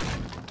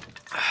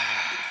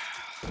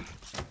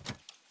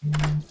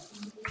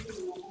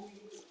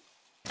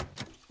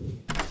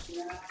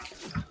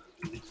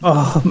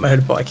 Oh,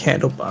 motorbike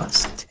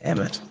handlebars. Damn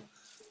it.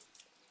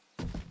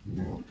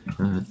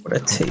 What a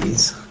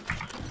tease.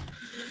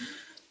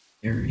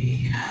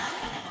 Very.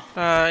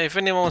 If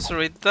anyone wants to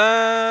read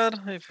that,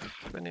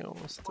 if anyone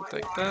wants to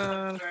take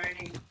that,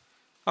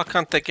 I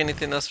can't take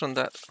anything else from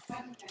that.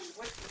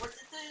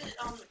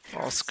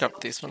 I'll scrap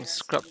this one.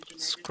 Scrap.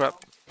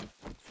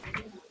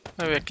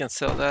 Maybe I can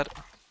sell that.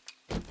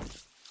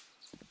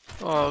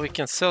 Oh, we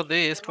can sell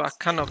this, but I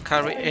cannot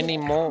carry any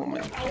more,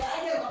 man.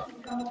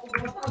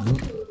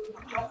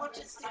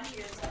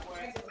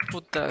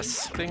 Put that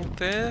thing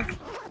there.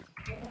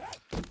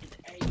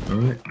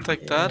 Alright.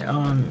 Take that.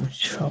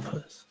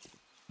 Choppers.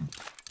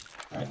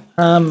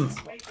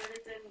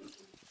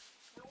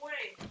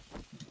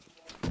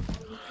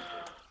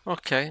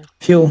 Okay.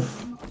 Fuel.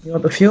 You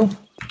want the fuel?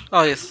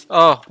 Oh yes.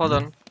 Oh, hold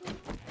on.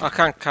 I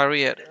can't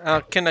carry it.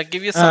 Can I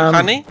give you some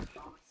honey?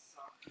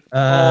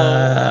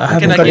 I Can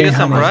haven't I got give you any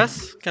some honey.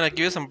 brass? Can I give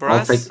you some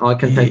brass? I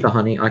can take the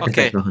honey. I can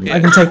Okay. take the honey. Yeah. I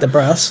can take the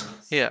brass.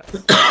 Yeah.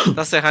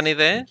 That's the honey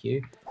there, Thank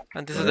you.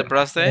 and this is the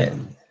brass there. Yeah.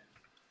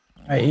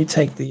 Alright, you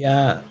take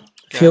the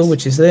fuel, Gas.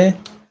 which is there.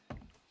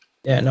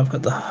 Yeah, and I've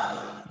got the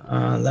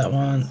that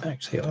one.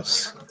 Actually,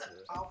 what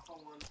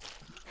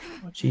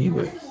do you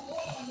do?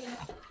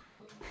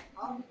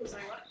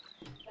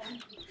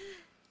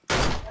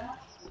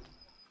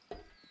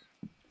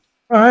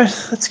 Alright,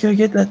 let's go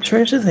get that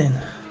treasure then.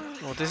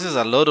 Oh, this is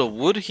a lot of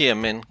wood here,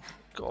 man.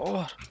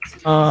 God.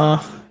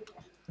 I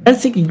don't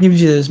think it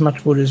gives you as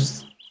much wood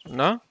as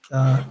No?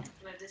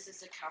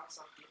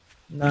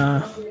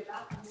 nah.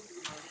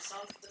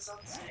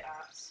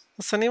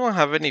 Does anyone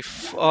have any?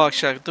 Oh,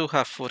 actually, I do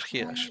have food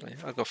here. Actually,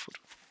 I got food.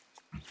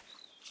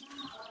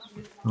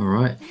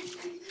 Alright.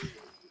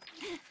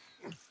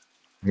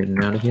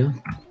 Getting out of here.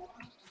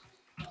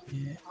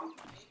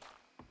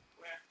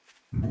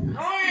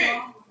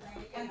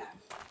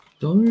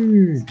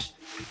 Don't.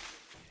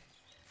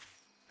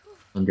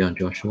 I'm down,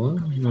 Joshua.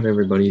 Not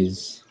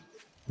everybody's,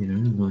 a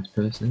nice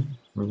person.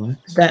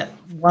 Relax. That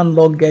one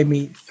log gave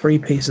me 3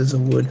 pieces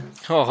of wood.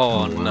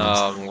 Oh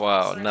no!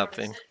 Wow,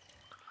 nothing.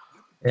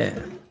 Yeah,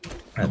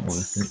 Not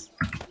worth that's it.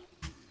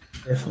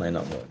 definitely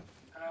not wood.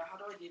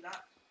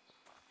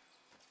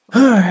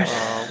 Alright.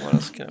 What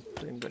else can I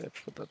put in there?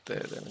 Put that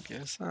there then, I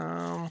guess.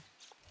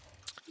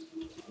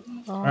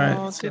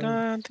 Alright, Did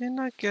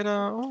I get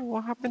oh,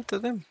 what happened to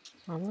them?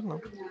 I don't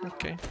know.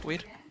 Okay,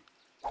 weird.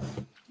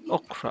 Oh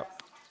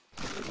crap.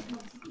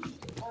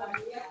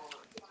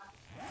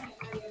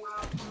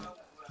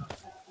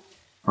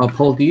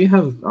 Paul, do you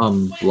have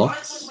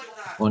blocks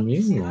on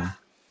you or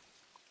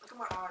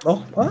Oh,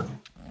 what?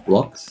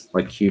 blocks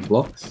like cube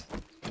blocks?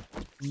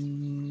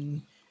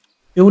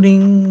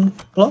 Building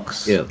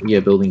blocks? Yeah,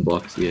 building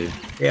blocks. Yeah,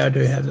 Yeah, I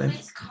do have them.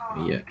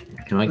 yeah.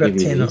 Can I I've got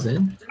give you 10 these of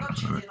then?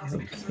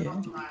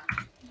 Yeah.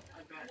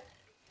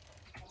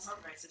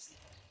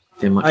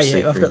 They're much Oh, yeah,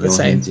 safer I've got in the your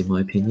same. hands, in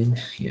my opinion.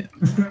 Yeah.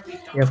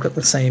 Yeah, I've got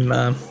the same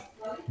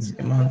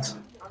same ones.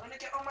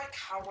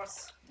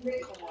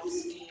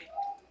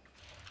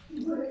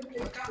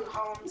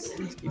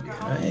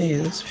 Hey,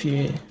 there's a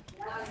few.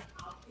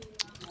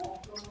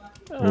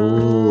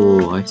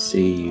 Oh, I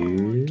see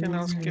you. Can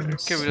I get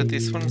rid of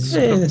this one? Yeah,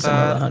 Scrap there's some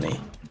other that. honey.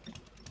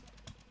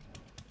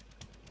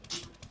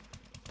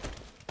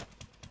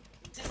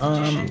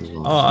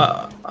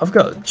 I've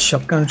got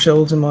shotgun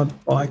shells in my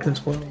bike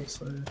as well,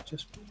 so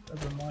just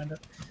a reminder.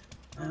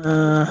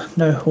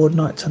 No Horde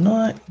night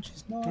tonight, which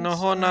is nice. No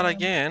Horde not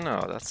again.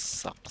 Oh, that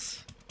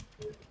sucks.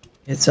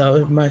 Yeah, so it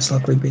would most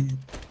likely be.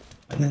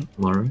 And then,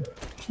 Tomorrow.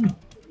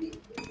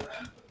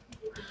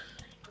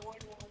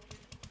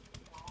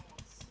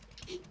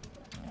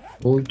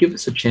 Well, give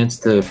us a chance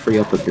to free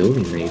up a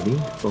building, maybe,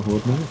 for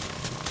Horde night.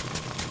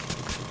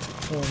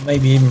 or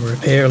maybe even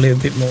repair a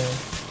little bit more on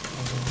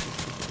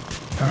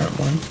the current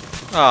one.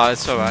 Oh,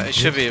 it's alright. It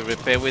should be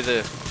repaired with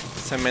the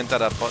cement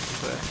that I bought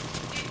there.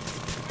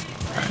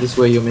 This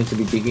way you're meant to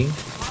be digging?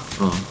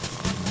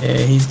 Oh. Yeah,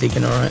 he's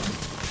digging alright.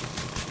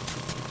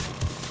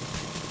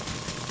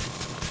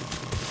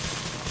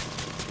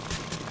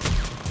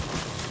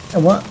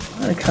 And what?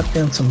 I'm gonna cut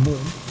down some wood.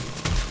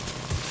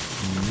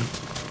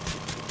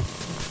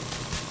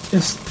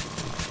 Just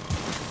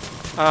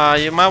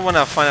You might want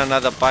to find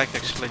another bike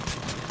actually.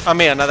 I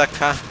mean another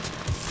car.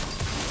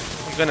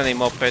 You're gonna need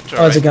more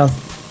petrol. oh, is it right? going?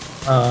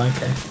 Oh,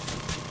 okay.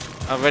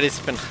 I already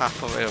spent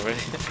half of it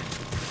already.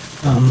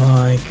 Oh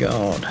my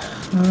god.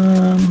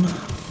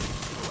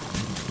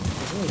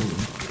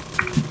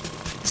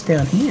 It's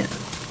down here.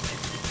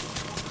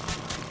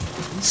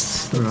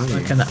 It's Where are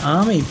like you? an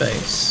army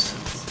base.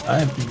 I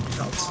have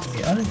not seen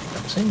it. I don't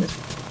think I've seen this.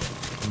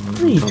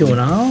 What are you doing,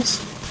 Arles?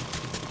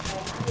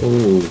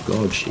 Oh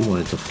god, she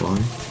wanted to fly.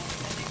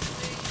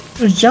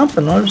 I was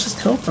jumping, I was just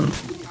helping.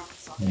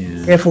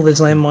 Yeah. Careful, there's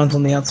landmines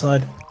on the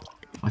outside.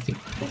 I think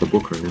the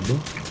book, remember? I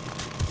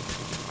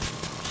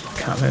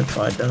can't remember if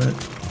I'd done it.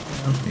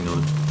 Hang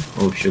on.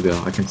 Oh sugar,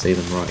 I can see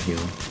them right here.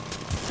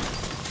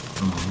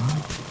 Oh.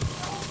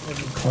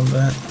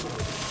 Combat.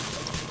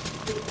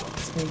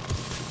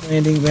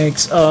 Landing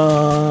banks.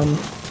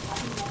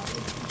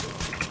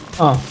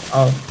 Oh,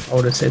 I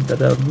would have said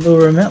that I'd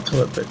lure him out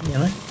to it, but you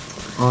know.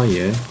 Oh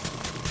yeah.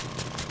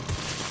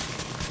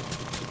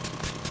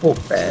 Pork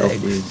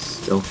bags.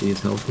 Stealthy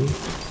is healthy.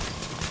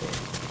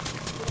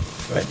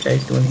 Right,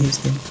 Jay's doing his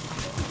thing.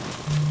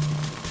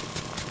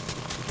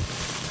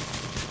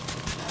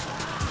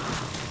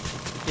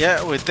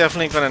 Yeah, we're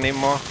definitely gonna need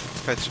more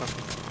petrol.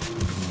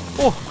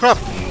 Oh crap!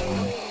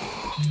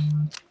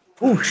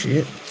 Oh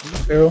shit.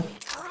 Barrel.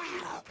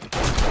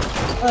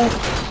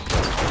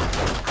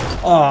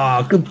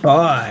 Oh,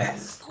 goodbye.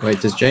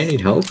 Wait, does Jay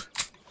need help?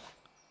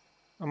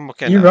 I'm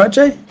okay You now. right,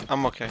 Jay?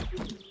 I'm okay.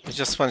 It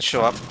just won't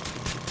show up.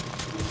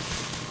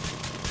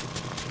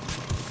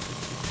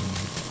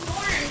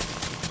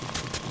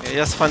 Yeah,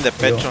 just find the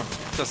petrol.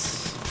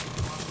 Just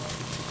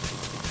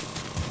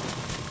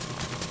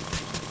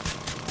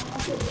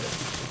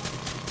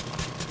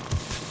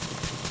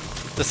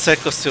the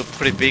circle's still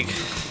pretty big.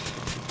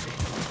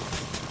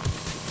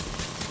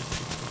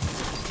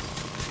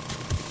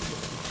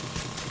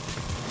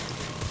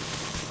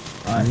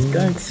 I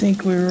don't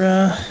think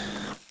we're,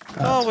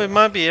 Oh, we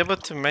might be able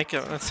to make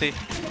it. Let's see.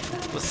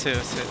 Let's see.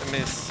 Let me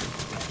see.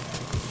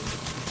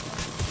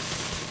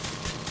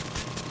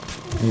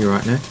 Are you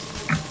right now?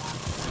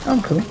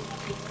 I'm cool.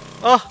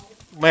 Oh,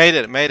 made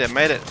it.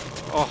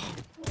 Oh,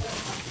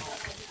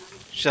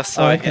 just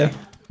saw Oh, it okay. here.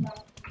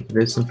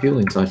 There's some fuel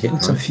inside here,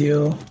 Getting some right?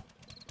 fuel.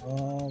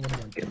 Oh, what am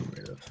I getting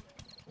rid of?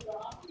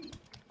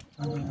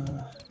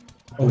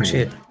 Oh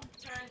shit.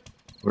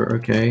 We're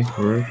okay,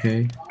 we're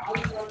okay.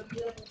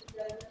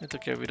 Need to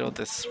get rid of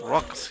these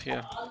rocks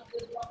here.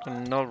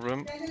 And no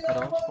room at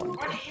all.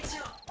 What is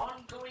your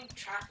ongoing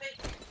traffic?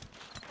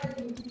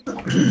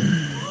 What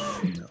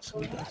else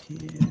we got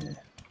here?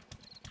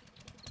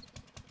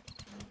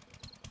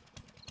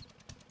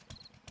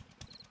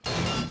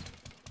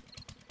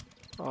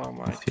 Oh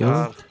my Fuel?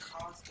 god.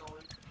 Car's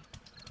going.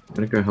 I'm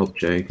gonna go help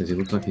Jay because he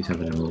looks like he's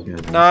having a look at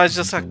it. No, it's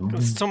just like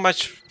it's too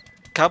much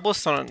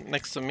cobblestone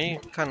next to me.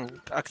 Can't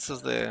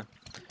access the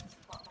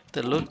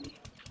loot.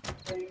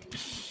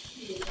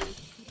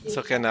 It's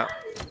okay now.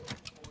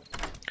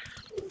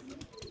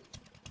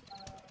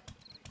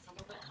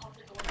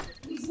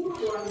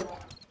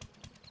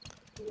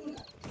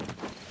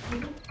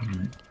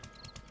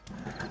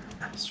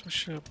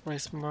 Switch up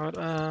race mode.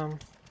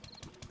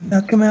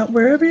 Now come out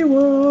wherever you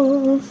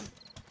want.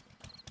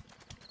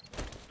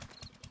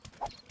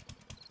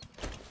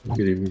 Look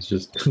at him, he's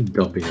just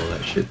dumping all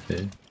that shit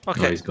there.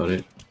 Okay. Oh, he's got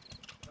it.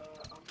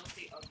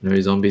 No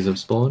zombies have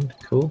spawned.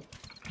 Cool.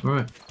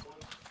 Alright,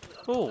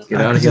 Oh, get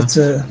out of here. It's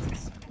a,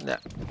 yeah.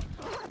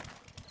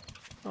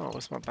 Oh,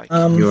 where's my bike?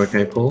 You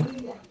okay, Paul?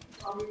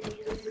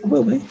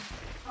 will be.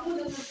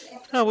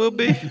 I will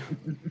be.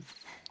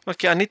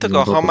 Okay, I need to He's go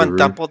on top home of the and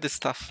dump roof. all this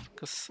stuff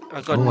because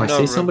I got Oh, no I see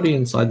room. somebody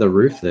inside the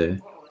roof there.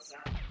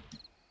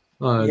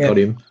 Oh, I Yeah. got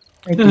him.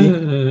 Thank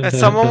you.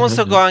 Someone wants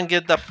to go and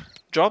get that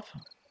job.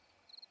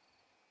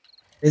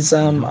 There's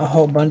a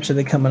whole bunch of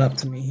them coming up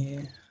to me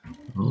here.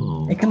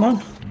 Oh. Hey, come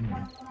on.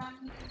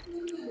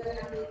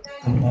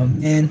 Come on,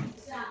 man.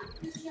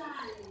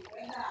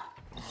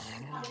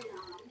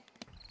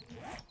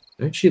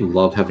 Don't you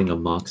love having a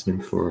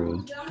marksman for a...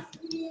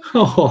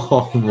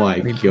 Oh my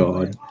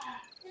god.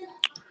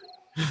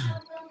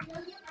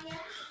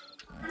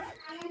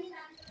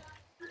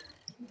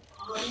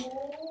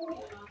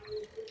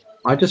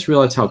 I just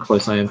realized how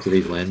close I am to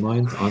these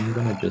landmines. I'm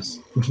gonna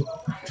just...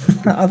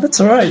 Oh, that's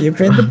alright. You've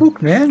read the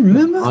book, man.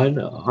 Remember? I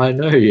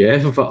know,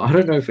 yeah, but I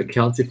don't know if it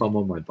counts if I'm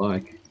on my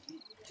bike.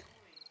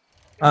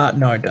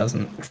 No, it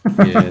doesn't.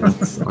 Yeah,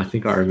 that's, I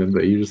think I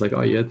remember. You're just like,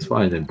 oh yeah, it's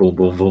fine. Then boom,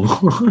 boom,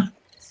 boom.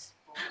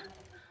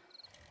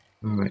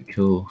 Alright,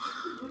 cool.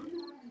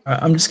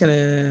 Alright, I'm just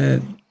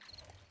gonna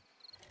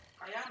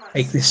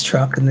take this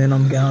truck and then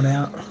I'm going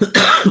out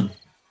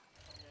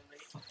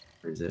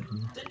Where is it?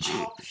 The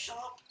chop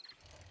shop.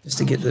 just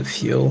to get the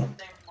fuel.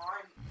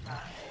 They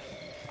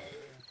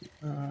mine.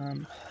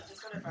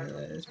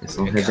 There's Guess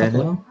probably I'll a head there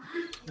couple now.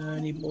 of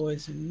Ernie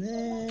boys in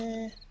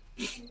there.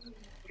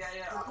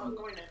 Yeah, I'm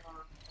going in.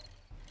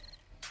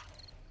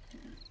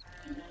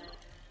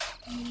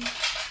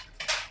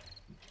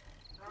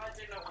 I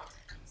do not want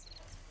to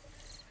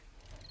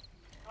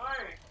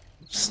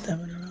no,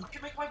 Stamina I up.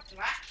 can make my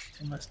black.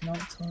 It's almost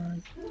night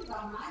time.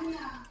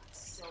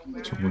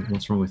 Silver.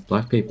 What's wrong with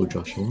black people,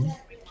 Joshua?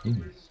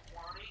 Jeez.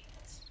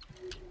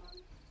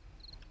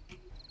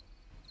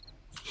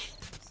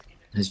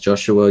 Has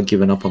Joshua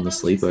given up on the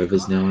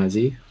sleepovers now, has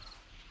he?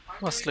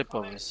 What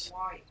sleepovers?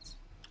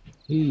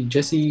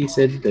 Jesse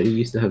said that he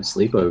used to have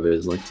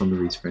sleepovers, like some of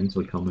his friends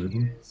would come over.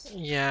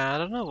 Yeah, I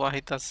don't know why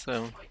he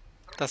doesn't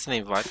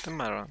invite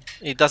them around.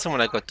 He doesn't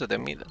want to go to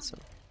them either. So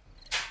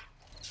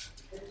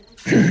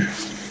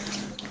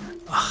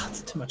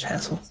It's too much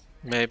hassle.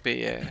 maybe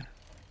yeah.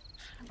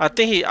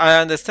 I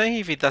understand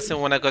if he doesn't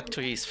want to go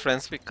to his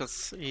friends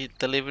because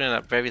they live in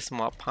a very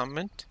small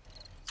apartment.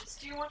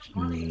 Do you want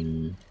money?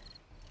 Hmm.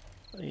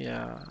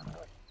 Yeah,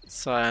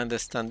 so I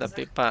understand that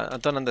bit, but I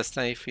don't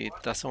understand if he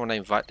doesn't want to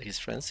invite his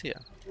friends here.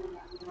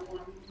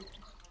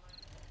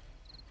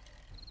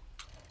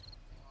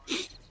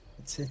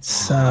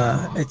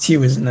 It's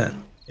you, isn't it?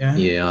 Yeah.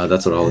 Yeah,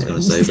 that's what I was going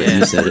to say, but Yeah.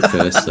 you said it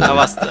first. So. I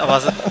was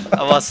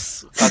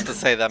about to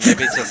say that.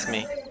 Maybe it's just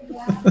me.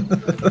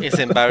 He's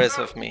embarrassed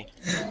of me.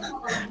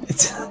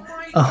 It's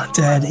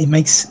Dad. He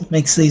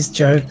makes these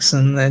jokes,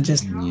 and they're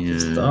just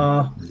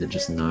They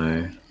just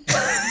know.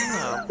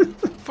 Oh,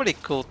 pretty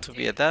cool to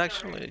be a dad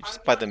actually.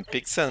 Just buy them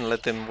pizza and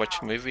let them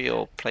watch movie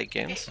or play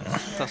games.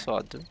 That's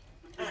what I do.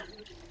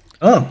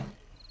 Oh.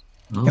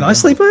 Oh, Can I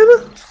sleep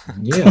over?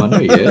 Yeah, I know.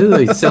 Yeah,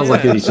 it sounds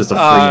like he's just a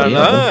free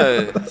meal.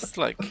 No, it's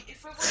like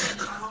If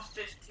we were I'm off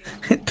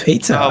 15.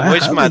 Pizza. I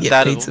wish my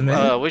dad. Pizza,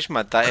 man. I wish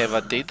my dad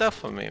ever did that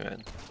for me,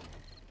 man.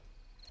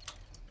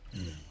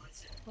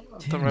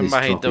 I don't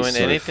remember him doing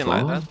anything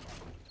like that.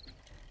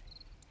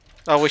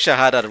 I wish I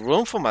had a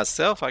room for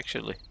myself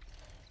actually.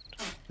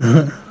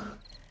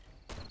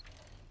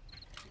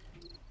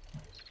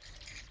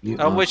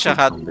 I wish I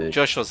had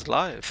Joshua's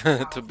life,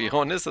 to be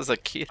honest, as a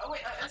kid. Oh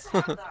wait, I also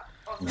have that.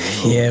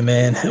 Oh, Yeah,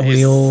 man.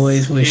 We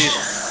always wish.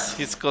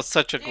 He's got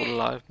such a good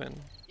life, man.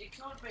 you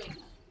killed me.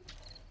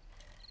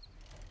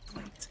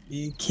 To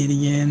be a kid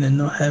again and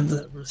not have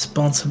the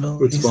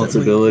responsibilities.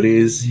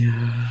 Responsibilities,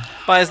 yeah.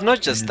 But it's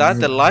not just that,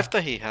 the life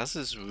that he has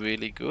is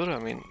really good. I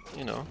mean,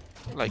 you know,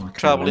 like Okay,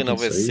 traveling I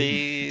can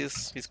see.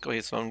 overseas, he's got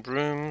his own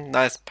room,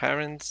 nice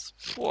parents.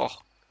 Whoa.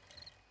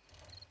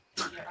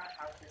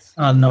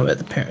 I don't know about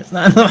the parents.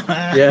 No.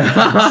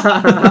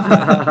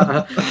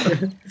 Yeah.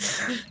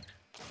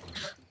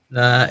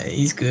 Nah,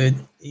 he's good.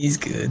 He's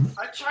good.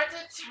 I tried to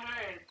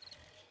turn.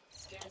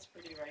 This game is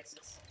pretty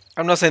racist.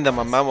 I'm not saying that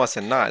my mom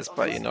wasn't nice,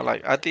 but you know,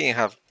 like I didn't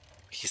have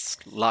his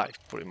life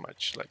pretty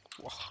much. Like,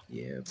 whoa.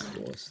 Yeah, of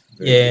course.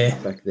 Yeah.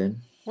 Good back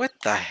then. What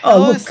the hell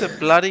look. is the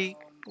bloody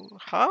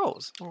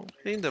house? Oh,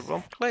 in the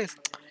wrong place.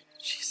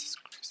 Jesus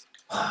Christ.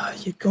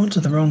 You're going to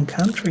the wrong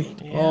country.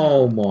 Yeah.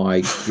 Oh my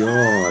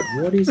god,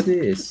 what is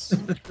this?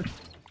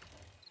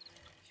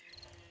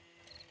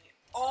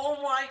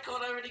 Oh my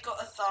god, I already got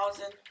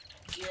 1,000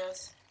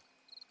 gears.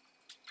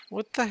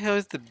 What the hell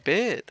is the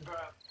bed?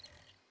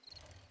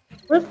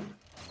 What? Are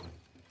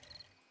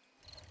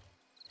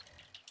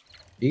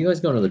you guys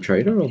going to the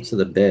trader or to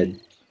the bed?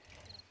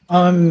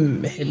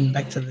 I'm heading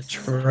back to the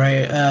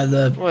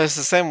the Well, it's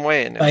the same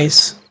way. Now.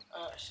 base.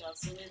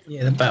 Shots in it.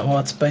 Yeah, the bat. Well,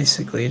 it's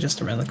basically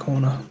just around the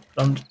corner.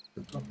 But I'm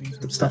dropping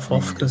some stuff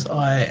off because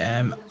I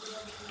am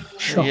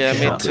shocked. Yeah,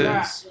 me about too.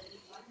 this.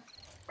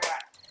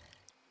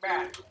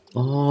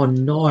 Oh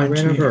no, I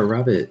ran over a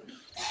rabbit.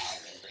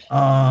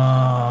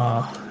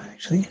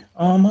 Actually,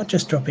 I might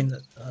just drop in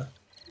that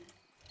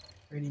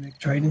Brady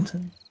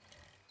McTradington.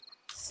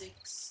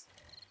 6,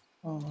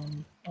 Oh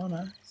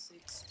no.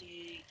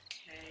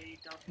 60k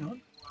What?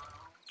 W.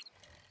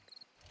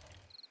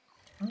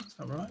 Oh, that's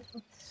not right.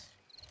 What's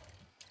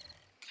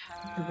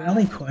the Wow.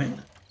 rally point?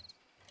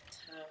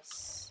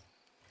 Test.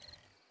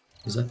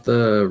 Is that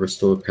the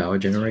restored power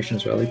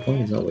generations rally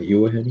point? Is that what you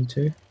were heading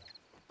to?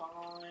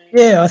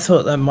 Yeah, I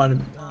thought that might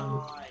have.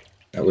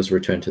 That was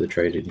return to the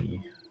trader, didn't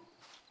you?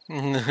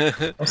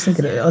 I was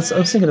thinking. I was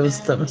thinking it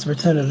was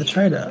Return of the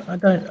Trader. I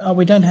don't. Oh,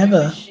 we don't have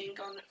a Machine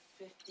gun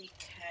 50k.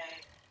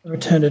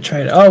 Return to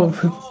Trader. Oh,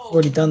 we've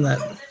already done that.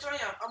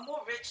 I'm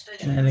more rich than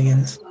you.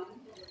 Shenanigans.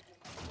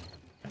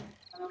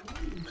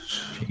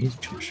 Jeez,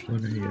 Josh, why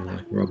don't you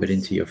like rub it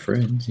into your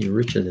friends? You're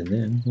richer than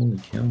them. Holy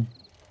cow.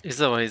 Is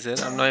that what he said?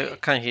 I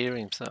can't hear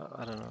him, so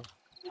I don't know.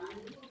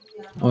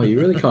 Oh, you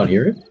really can't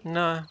hear it?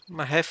 No,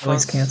 my Always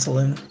headphones.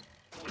 cancelling.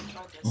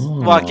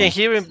 Oh. Well, I can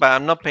hear him, but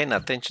I'm not paying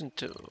attention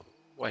to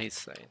what he's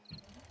saying.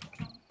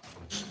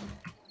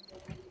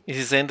 Is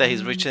he saying that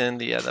he's richer than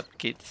the other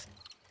kids?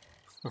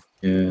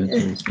 Yeah, that's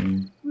what he's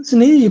saying.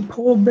 Listen here, you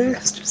poor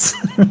bastards.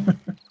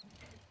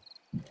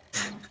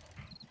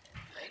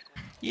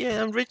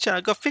 Yeah, I'm richer.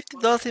 I got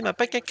 $50 in my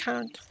bank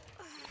account.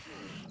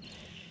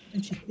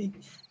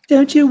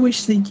 Don't you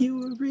wish that you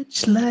were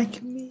rich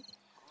like me?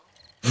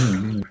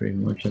 Mm, pretty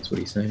much. That's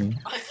what he's saying.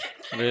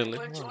 Really?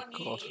 For Oh,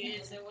 20 God.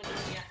 years, they wouldn't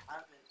be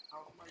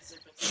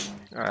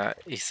a habit.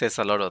 He says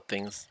a lot of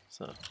things,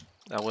 so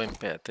I won't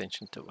pay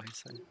attention to what he's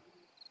saying.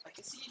 I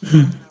can see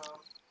you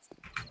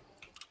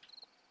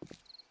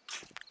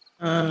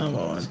now.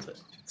 What was it?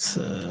 It's,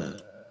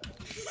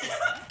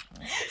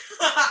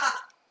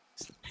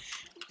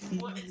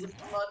 What is it,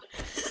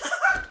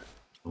 blood?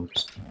 I'll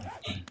just...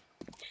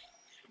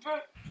 Bro,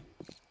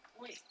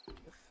 wait.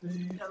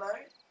 Hello?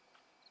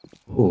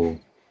 Oh.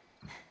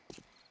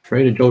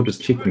 Trader Joel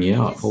just kicked me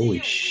out. Holy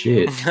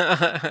shit.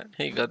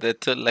 He got there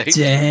too late.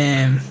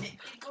 damn. It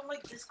got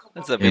like this.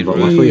 That's a Yeah, bit but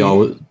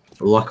rude.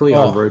 luckily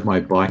Oh. I rode my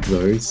bike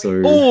though,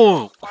 so...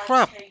 Oh,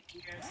 crap! 5K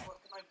gears, what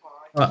can I buy?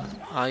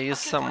 What? I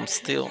used some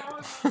steel.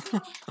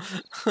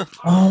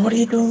 Oh, what are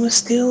you doing with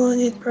steel on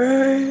it,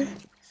 bro?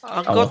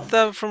 I Oh. got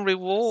that from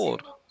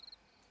reward.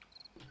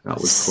 That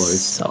was close.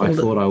 Sold I it.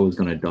 thought I was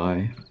gonna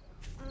die.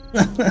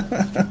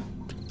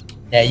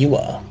 Yeah, you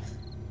are.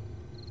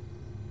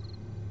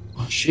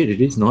 Oh shit, it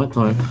is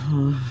nighttime.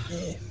 Nah,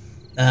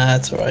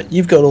 that's alright.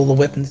 You've got all the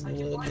weapons in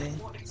the world, man.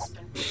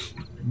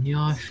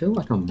 Yeah, I feel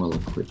like I'm well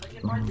equipped. I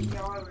can buy the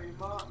Yaru,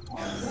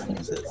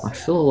 but I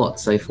feel a lot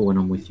safer when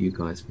I'm with you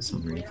guys for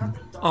some reason.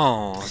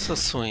 Oh, so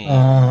sweet.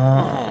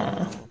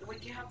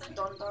 Wait, you have the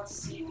Donda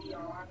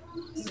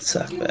CBR.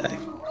 Suck back.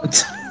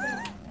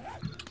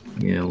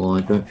 Yeah, well,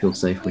 I don't feel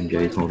safe when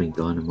Jay's holding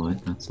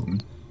dynamite, that's all.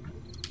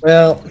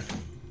 Well,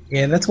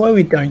 yeah, that's why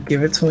we don't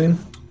give it to him.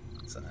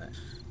 So,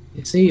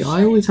 You see,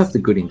 I always have the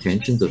good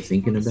intentions of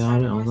thinking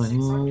about it. I was like,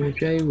 oh, well,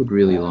 Jay would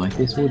really like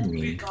this, wouldn't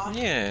he?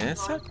 Yeah,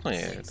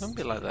 exactly. Don't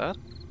be like that.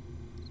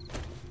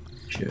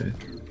 Jerk.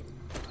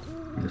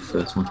 You're the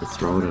first one to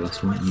throw it at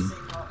us, weren't you?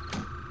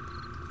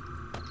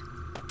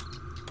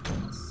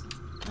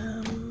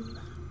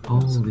 Oh,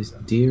 there's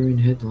deer in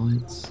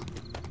headlights.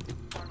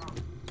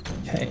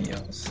 okay,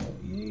 I'll sell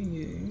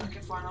you. Okay,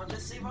 fine, I'll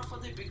just save up for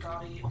the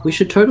Bugatti. We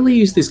should totally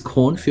use this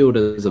cornfield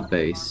as a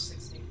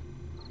base.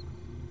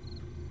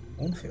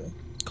 Cornfield.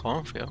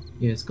 Cornfield.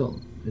 Yeah, it's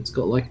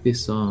got like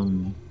this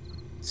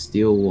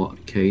steel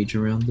cage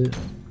around it.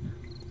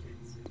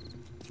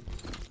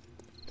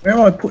 Where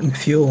am I putting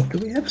fuel? Do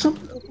we have some?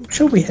 I'm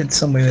sure we had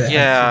somewhere that had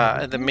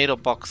Yeah, the middle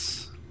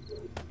box.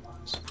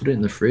 Just put it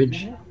in the fridge.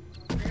 fuel.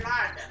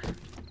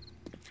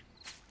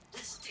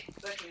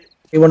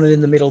 You want it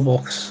in the middle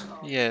box.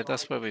 Yeah,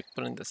 that's where we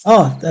put in the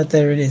Oh,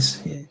 there it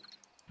is. Yeah.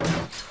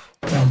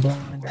 I'm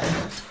blind.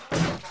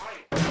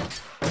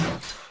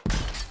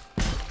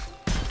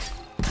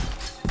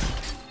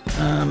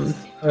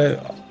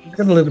 I've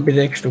got a little bit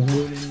extra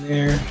wood in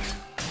there.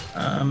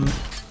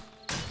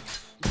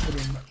 Put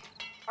in-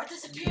 I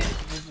disappeared!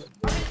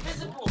 I'm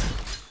invisible!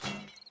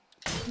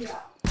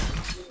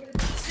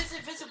 This is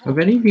invisible! Have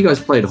any of you guys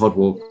played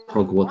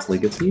Hogwarts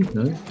Legacy?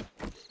 No?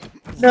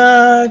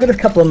 No, I got a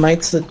couple of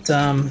mates that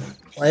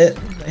play it.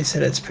 They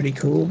said it's pretty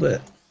cool,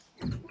 but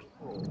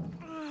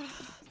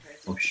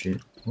Oh shit.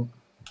 Oh,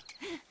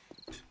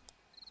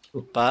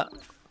 But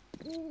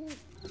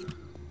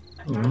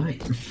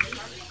alright.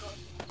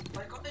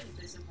 I got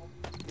invisible.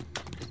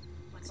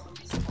 My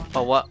zombies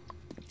but what?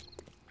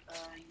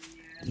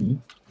 yeah. Hmm?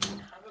 I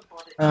haven't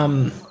bought it.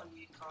 Um, I haven't got a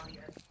new car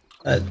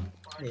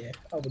yet. yeah,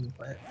 I wouldn't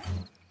play it.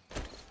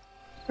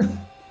 I'm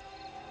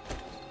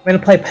gonna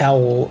play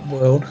Power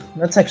World.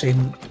 That's actually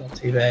not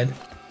too bad.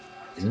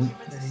 Isn't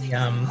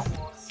it?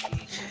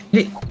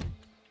 The,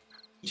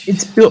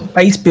 it's built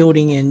base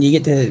building, and you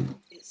get to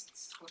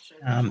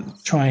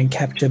try and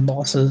capture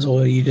bosses,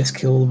 or you just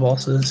kill the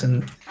bosses.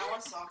 And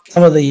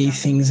some of the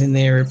things in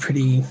there are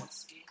pretty.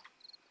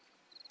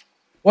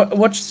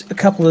 Watch a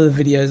couple of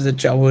the videos that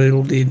Joel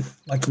Little did,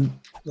 like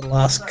the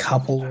last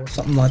couple or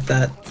something like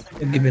that.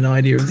 It'll give you an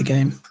idea of the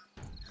game.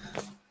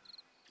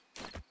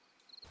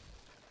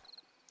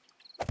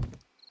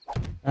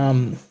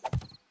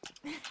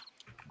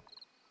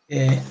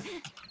 Yeah,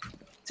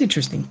 it's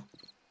interesting.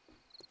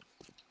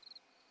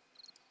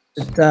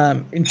 But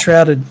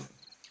Enshrouded,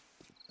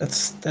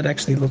 that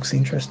actually looks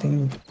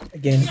interesting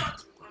again.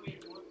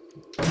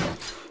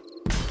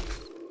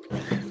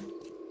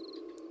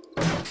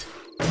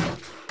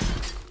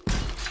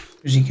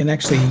 Because you can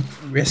actually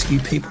rescue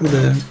people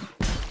to,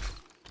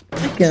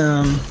 like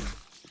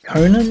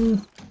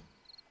Conan.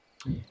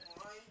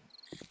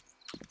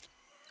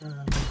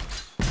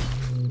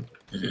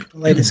 The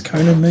latest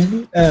Conan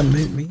movie,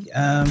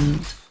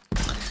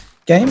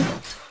 game.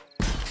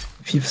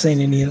 If you've seen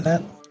any of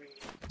that,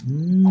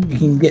 you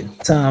can get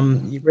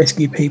you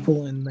rescue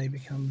people and they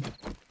become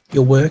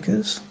your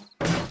workers.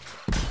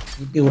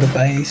 You build a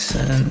base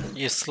and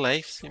You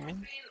slaves, you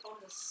mean?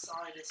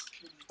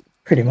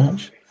 pretty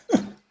much.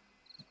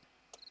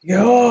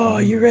 Yo,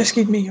 you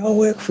rescued me. I'll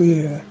work for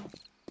you.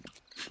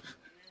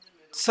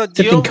 So Except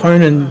in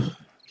Conan,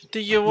 do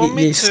you want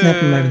me you snap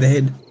him over the to?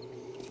 head.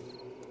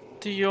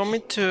 Do you want me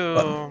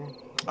to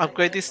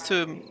upgrade this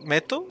to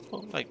metal?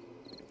 Like,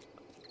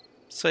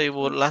 so it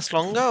will last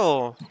longer,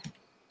 or?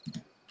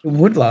 It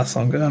would last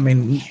longer. I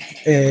mean,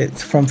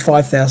 it's from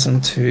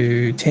 5,000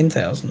 to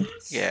 10,000.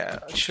 Yeah,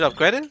 should I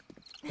upgrade it?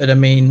 But I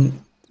mean,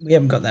 we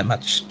haven't got that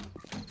much,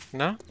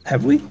 No?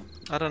 have we?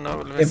 I don't know.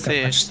 We Let me haven't got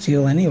see. much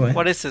steel anyway.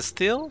 What is it?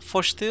 Steel?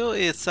 For steel,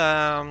 it's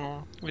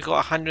we got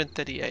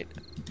 138.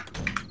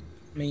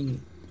 I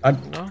mean,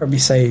 I'd No? probably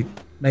say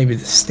maybe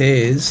the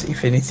stairs,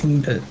 if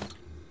anything, but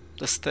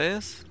The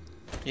stairs?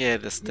 Yeah,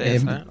 the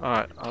stairs. Yeah. Huh? All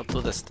right, I'll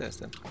do the stairs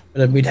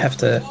then. we'd have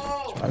to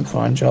try and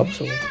find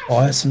jobs or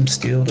buy some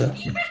steel to.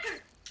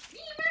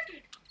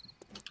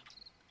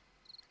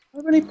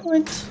 How many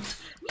points?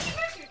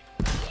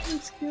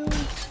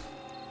 Skills.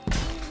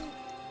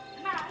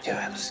 Yeah,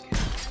 I have a skill.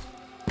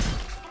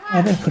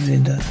 I better put it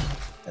into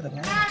the other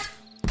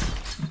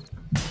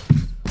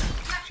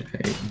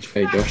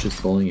Jay, Josh is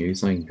calling you.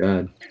 He's saying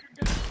dad.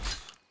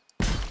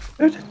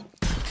 Good.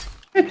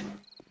 Good.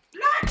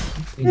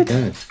 Hey,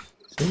 dad.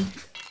 See?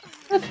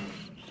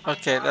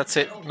 Okay, that's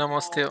it. No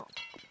more steel.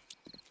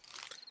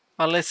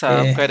 Unless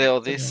I Yeah. upgrade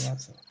all this.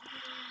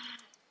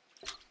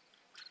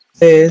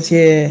 Stairs,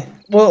 yeah.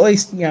 Well, at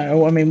least, you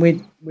know, I mean,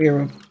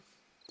 we're.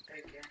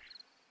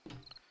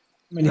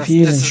 I mean, if you're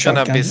using This is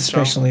gonna be shotguns,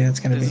 strong. especially, it's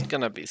going to This be. is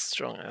gonna be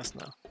strong as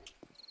now.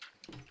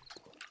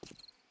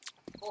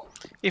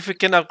 If we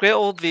can upgrade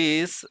all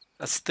these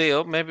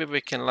steel, maybe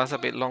we can last a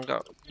bit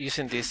longer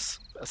using this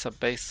as a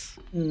base.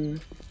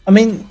 I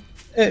mean,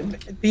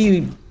 it'd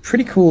be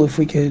pretty cool if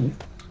we could.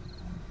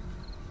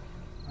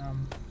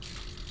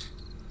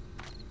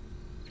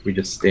 We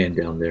just stand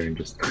down there and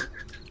just.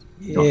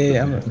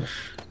 Yeah,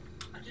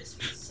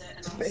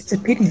 it's a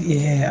pity.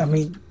 Yeah, I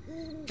mean,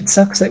 it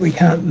sucks that we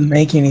can't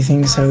make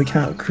anything, so we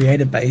can't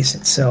create a base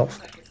itself.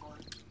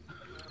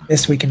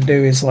 Best we can do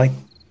is like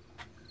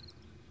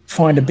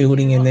find a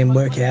building and then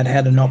work out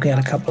how to knock out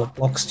a couple of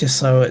blocks, just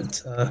so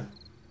it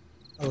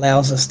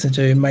allows us to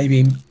do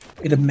maybe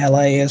a bit of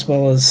melee as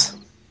well as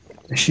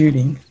the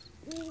shooting.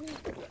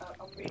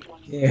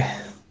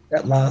 Yeah,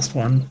 that last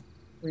one,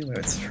 we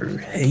went through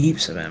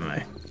heaps of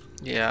ammo.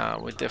 Yeah,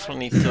 we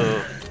definitely need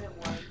to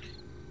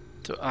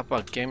up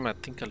our game, I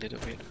think, a little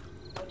bit.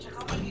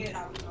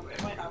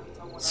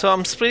 So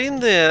I'm splitting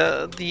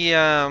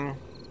the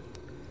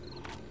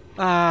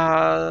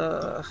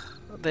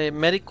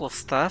medical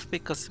stuff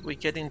because we're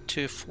getting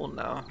too full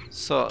now.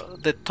 So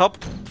the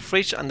top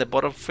fridge and the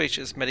bottom fridge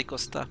is medical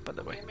stuff, by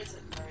the way.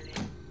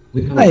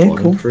 We have Oh, a yeah,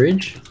 bottom cool.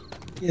 fridge.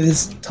 Yeah,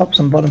 there's tops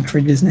and bottom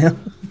fridges now.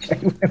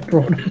 I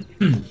brought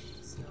them.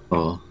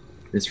 Oh,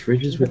 there's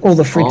fridges with All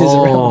the fridges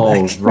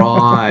around the back.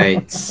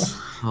 right.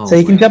 Oh, So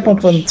you can my jump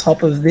up gosh. on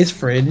top of this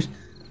fridge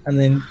and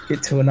then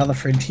get to another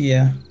fridge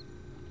here.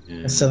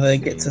 Yeah, So they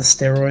see. get to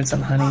steroids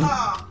and honey.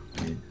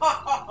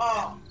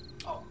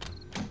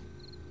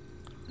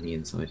 On the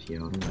inside here,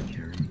 I don't like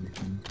carrying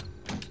anything.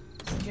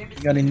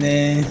 You got in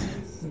there.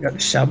 You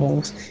got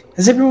shovels.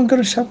 Has everyone got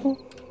a shovel?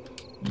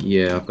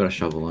 Yeah, I've got a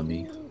shovel on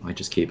me. I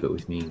just keep it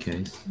with me in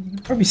case. You can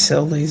probably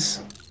sell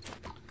these.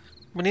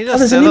 We need Oh, a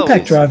there's an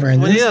impact driver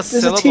in We this. need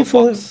a There's a tier sellable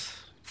 4. box.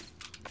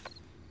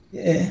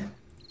 Yeah.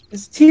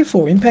 There's a tier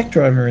 4 impact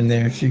driver in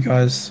there if you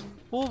guys.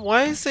 Oh,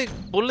 why is it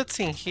bullets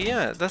in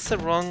here? That's the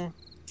wrong.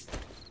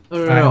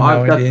 No, I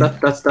have no idea.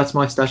 that's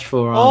my stash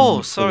for Oh,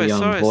 for sorry, the,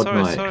 Horde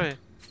night. sorry.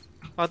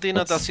 I didn't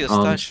know that's your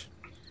That's, stash.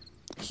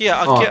 Here,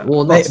 I'll Oh, get.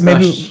 well, not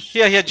Maybe- stash.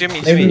 Here,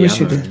 Jimmy, Maybe Jimmy, we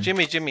should.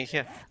 Jimmy,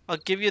 here. I'll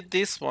give you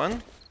this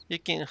one. You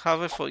can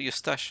have it for your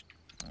stash.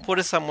 Put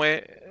it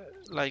somewhere,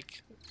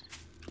 like,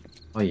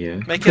 Oh yeah.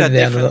 make Put it a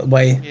it out of the different.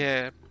 way.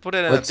 Yeah, put it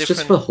in Well, a it's different.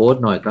 just for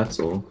Horde night. That's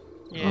all.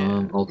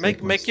 Yeah, I'll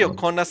take my make your stuff.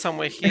 corner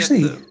somewhere here.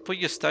 Actually- Put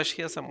your stash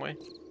here somewhere.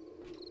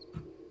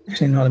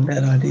 Actually, not a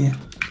bad idea.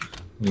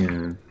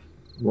 Yeah.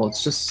 Well,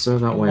 it's just so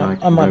that way I I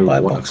can might know buy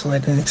a what. box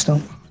later next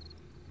time.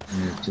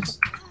 Yeah, just.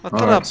 I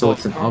thought I Alright, so bought.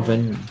 it's an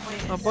oven.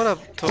 I bought a.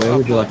 Where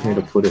would you like me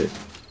to put it?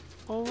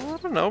 Oh, I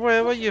don't know.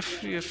 Wherever you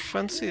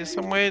fancy,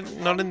 somewhere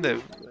not in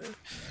the.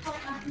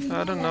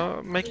 I don't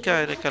know. Make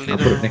a, like a I'll put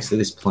little. it next to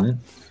this plant.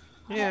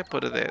 Yeah,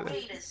 put it there. Then.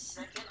 Wait a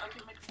second, I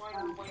can make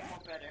mine way more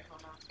better.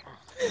 Hold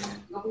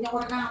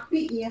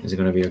on. Is it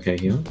gonna be okay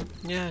here?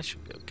 Yeah, it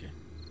should be okay.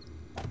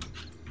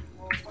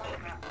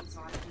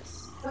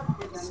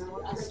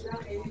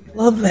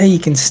 Love how you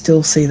can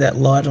still see that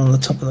light on the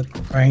top of the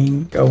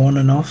crane go on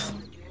and off.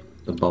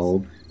 The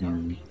bulb.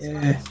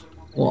 Yeah.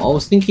 Well, I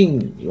was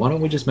thinking, why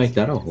don't we just make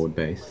that a Horde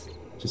base?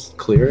 Just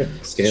clear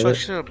it, scale it.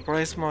 Structural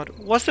brace mod.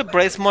 What's the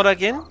brace mod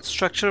again?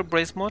 Structural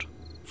brace mod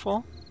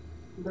for?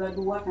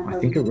 I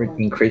think it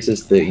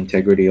increases the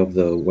integrity of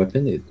the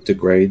weapon. It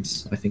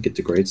degrades. I think it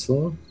degrades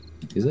slower.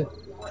 Is it?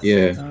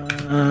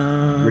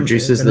 Yeah.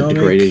 Reduces the ergonomic.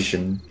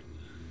 degradation.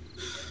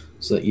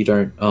 So that you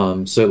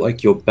don't. So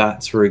like your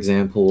bats, for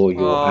example, or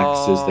your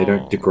axes, they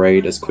don't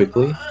degrade as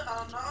quickly.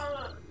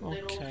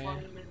 Okay.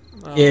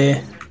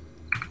 Yeah,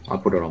 I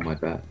put it on my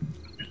bat.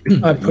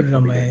 I put it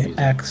on my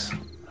axe.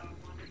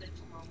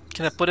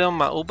 Can I put it on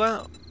my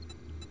Uber?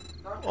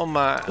 On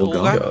my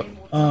Uga? Uga?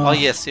 Oh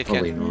yes, you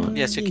Probably can. not.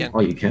 Yes, you can.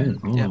 Oh, you can.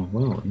 Oh, Yeah.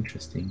 wow,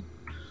 interesting.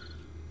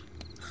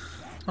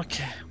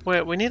 Okay.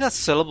 Wait, we need a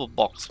sellable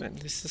box, man.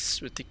 This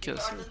is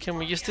ridiculous. Can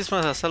we use this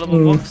one as a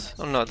sellable box?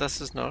 Oh no, this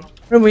is not.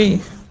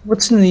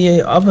 What's in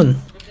the oven?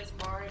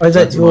 Oh, is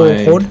that That's your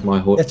my, horde? my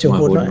horde. That's your my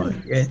horde horde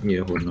knight? knight. Yeah.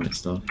 Yeah, horde knight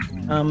stuff.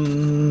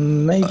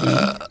 Maybe.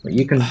 But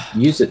you can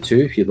use it too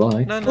if you'd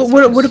like. No, no.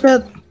 Well, what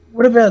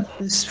about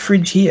this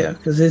fridge here?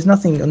 Because there's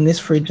nothing on this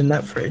fridge and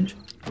that fridge.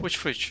 Which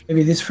fridge?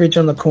 Maybe this fridge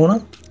on the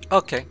corner.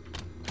 Okay,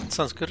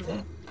 sounds good.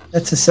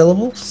 That's a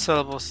sellable.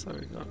 Syllables. There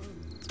we go.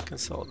 You can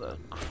sell that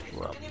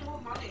crap. Any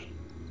more money?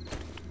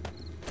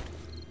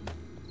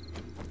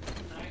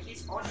 No,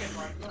 he's on your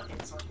brain, not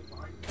inside your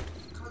brain.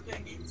 You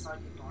can't go inside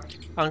your brain.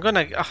 I'm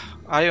gonna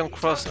iron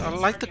cross. I'd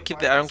like to keep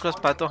the iron cross,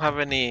 but I don't have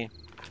any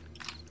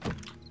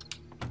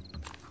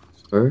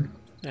Oh,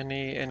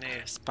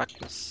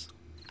 sparklers.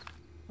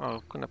 Oh,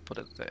 I'm gonna put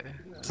it there.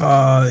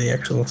 Oh, the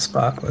actual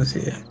sparklers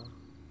here.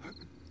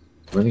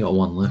 I've only got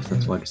one left.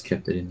 That's why I just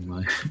kept it in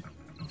my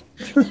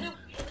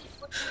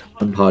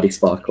one party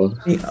sparkler.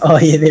 Oh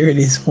yeah, there it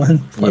is.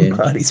 One Yeah.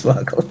 party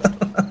sparkle.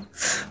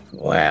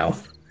 Wow.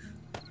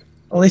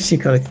 At least you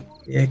got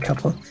a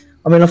couple.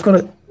 I mean, I've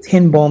got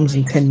 10 bombs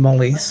and 10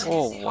 mollies.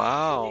 Oh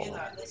wow!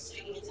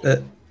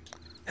 But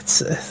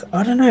it's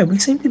I don't know. We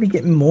seem to be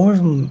getting more of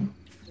them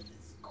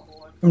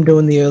from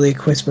doing the earlier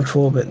quest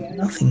before, but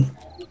nothing.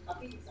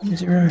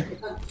 0.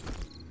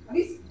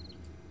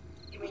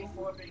 You mean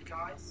 4 big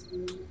guys?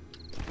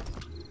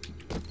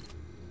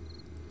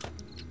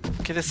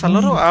 Okay, there's a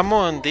lot of ammo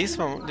on this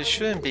one. They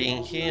shouldn't be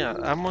in here.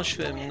 Ammo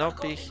should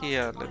not be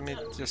here. Let me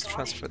just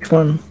transfer Which that.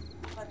 one?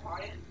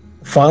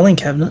 Filing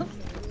cabinet.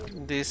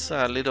 This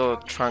little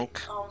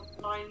trunk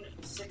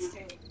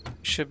 916.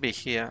 should be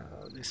here.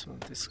 This one,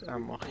 this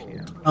ammo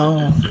here.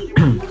 Oh,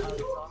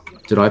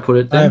 Did I put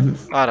it I there?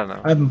 I don't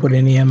know. I haven't put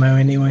any ammo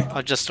anyway.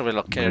 I'll just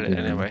relocate it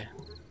anyway.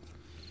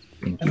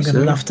 Thank I you, haven't got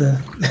sir. enough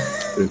to.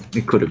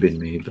 It could have been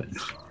me, but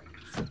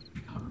I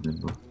can't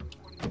remember.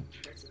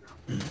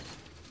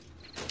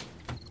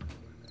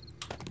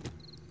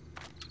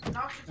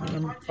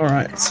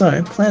 Alright,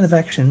 so plan of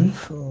action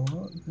for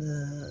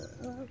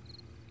the.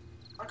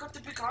 I got the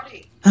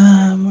Bugatti.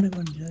 What do I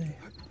want to do? I'm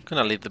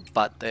gonna leave the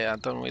butt there. I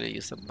don't really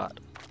use the butt.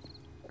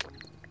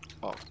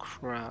 Oh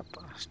crap!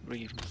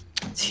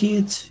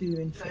 Tier 2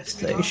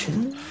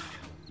 infestation.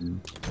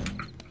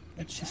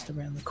 That's just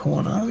around the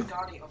corner.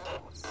 Bugatti, of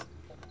course.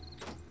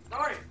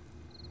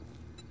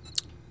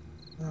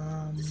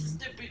 No, this is Um,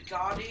 the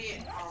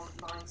Bugatti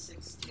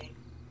 916.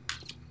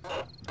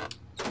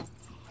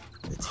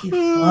 the tier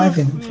 5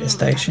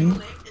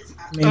 infestation.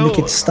 I mean, we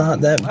could start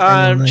that.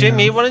 on the,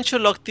 Jimmy, why don't you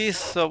lock this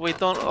so we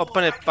don't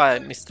open it by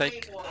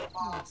mistake?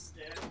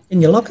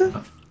 in your locker?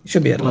 You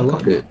should be able I to like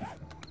lock it. it.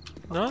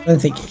 No, I don't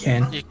think you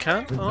can. you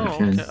can't. I Oh,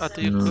 can. okay. I thought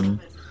you could.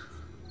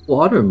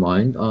 Well, I don't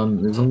mind.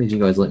 As long as you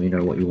guys let me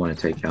know what you want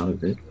to take out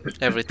of it.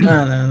 Everything.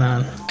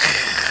 No.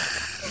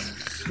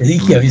 He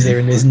goes there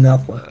and there's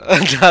nothing.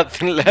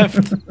 Nothing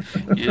left.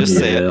 You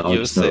said. I You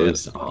just said.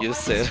 noticed. Oh, You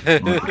said.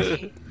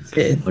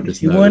 Yeah, I just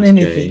if you want noticed,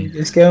 anything, Jay.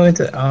 just go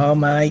into. Oh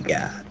my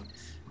god.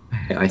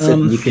 I said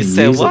you can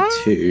said use what?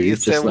 it too. You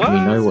Just said let me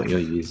what? know what you're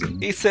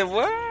using. He said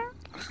what?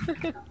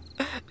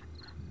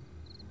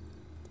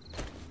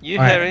 You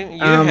Alright, hear him?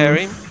 You hear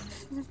him?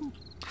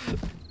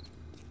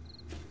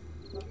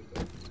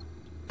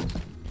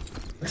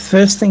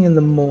 First thing in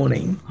the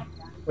morning,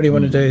 what do you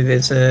want to do?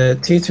 There's a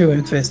tier 2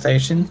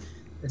 infestation.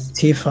 There's a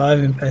tier 5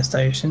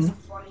 infestation.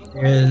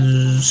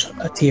 There's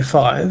a tier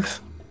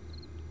 5.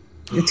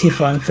 The tier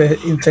 5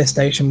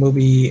 infestation will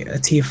be a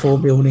tier 4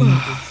 building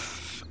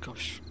with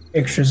Gosh.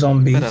 extra Better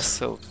zombies.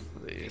 sell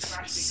this.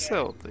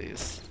 Sell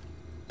this.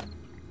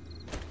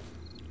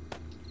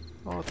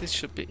 Oh, this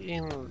should be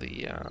in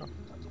the.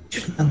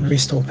 And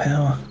restore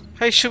power.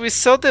 Hey, should we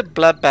sell the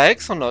blood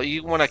bags or no?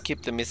 You want to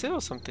keep them, is it, or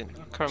something?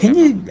 I can't Can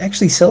remember. you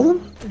actually sell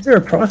them? Is there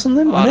a price on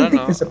them? I I don't don't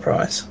think know. there's a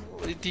price.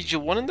 Did you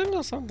want them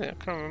or something? I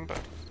can't remember.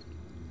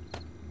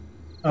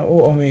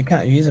 Oh, I mean, you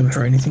can't use them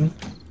for anything.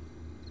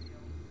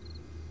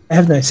 They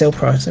have no sell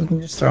price. So we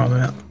can just throw them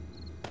out.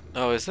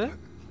 Oh, is it?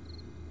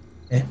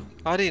 Yeah.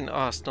 I didn't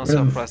ask. No Um,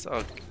 surprise.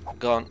 Oh,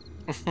 gone.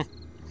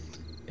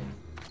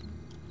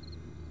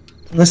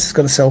 Unless it's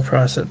got a sell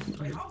price.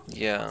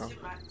 Yeah.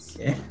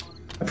 Yeah.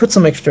 I put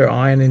some extra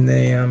iron in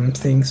the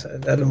thing, so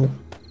that'll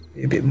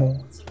be a bit more.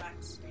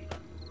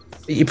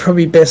 But you're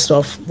probably best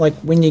off, like,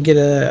 when you get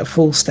a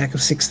full stack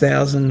of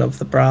 6,000 of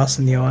the brass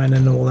and the iron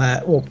and all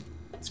that, or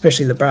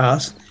especially the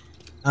brass,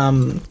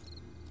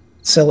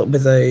 sell it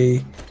with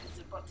a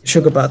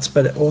sugar butts,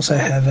 but also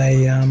have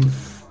a,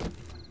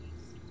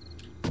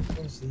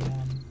 what's the,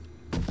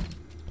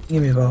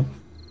 give me a bob.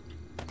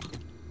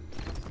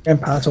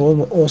 Grandpa's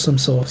awesome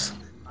sauce,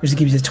 which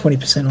gives you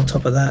 20% on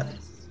top of that,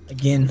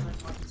 again.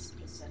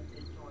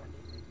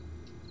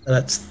 So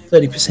that's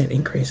 30%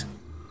 increase.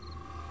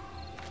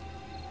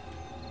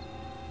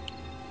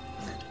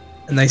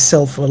 And they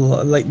sell for,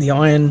 like, the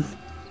iron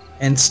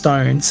and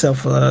stone sell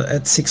for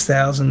at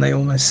 6,000. They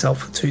almost sell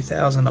for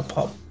 2,000 a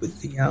pop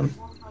with the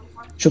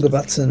sugar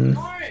butts and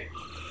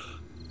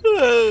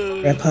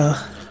grandpa.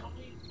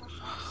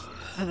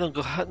 I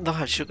don't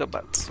have sugar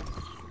butts.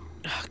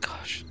 Oh,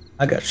 gosh.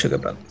 I got sugar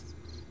butts.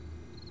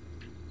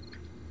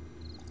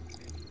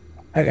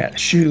 I got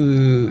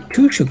two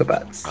sugar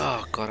butts.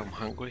 Oh, God, I'm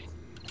hungry.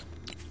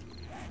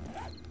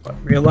 What,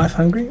 real life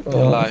hungry?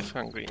 Or Life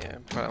hungry, yeah,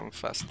 but I'm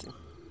fasting.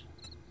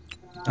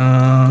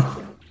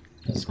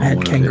 He's I had on one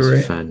of kangaroo.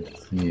 those fad.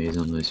 Yeah, he's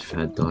on those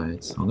fad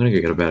diets. I'm gonna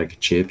go get a bag of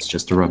chips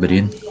just to rub it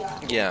in.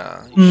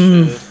 Yeah,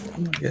 you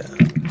should. Yeah,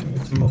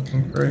 need some more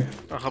kangaroo.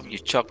 I hope you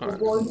choke on it.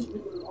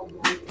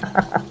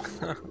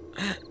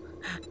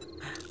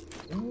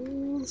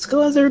 The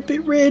skies are a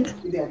bit red.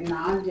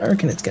 I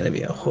reckon it's going to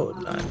be a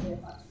horde night.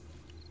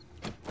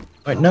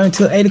 Won't know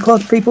until 8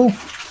 o'clock, people.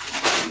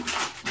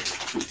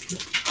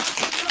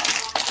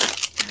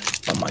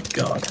 Oh my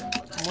god.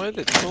 Where are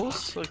the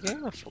tools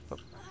again? I forgot.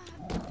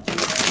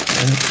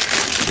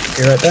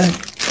 Be right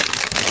back.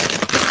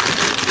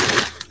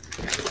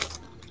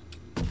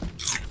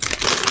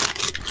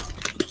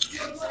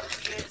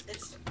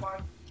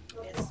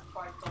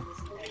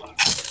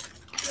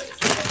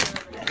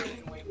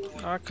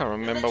 I can't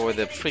remember where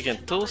the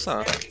freaking tools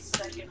are.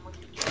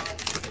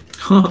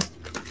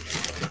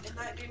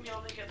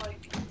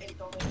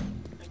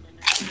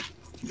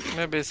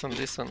 Maybe it's on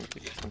this one. I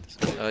think it's on this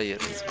one. Oh yeah,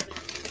 this one.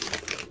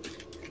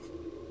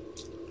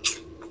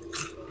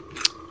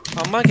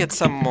 I might get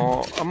some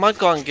more. I might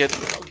go and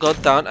go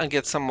down and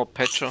get some more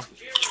petrol.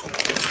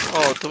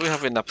 Oh, do we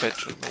have enough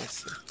petrol? Let me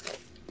see.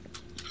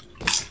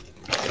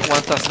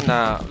 1,000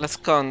 now. Let's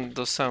go and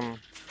do some.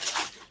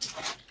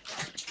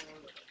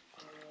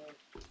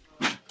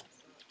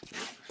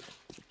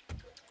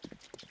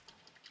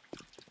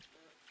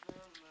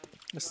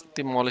 Let's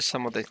demolish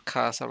some of the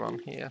cars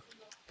around here.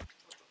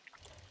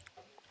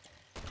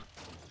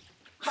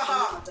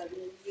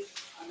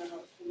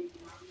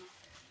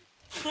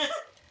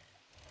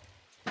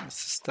 Let's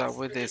start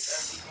with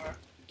this.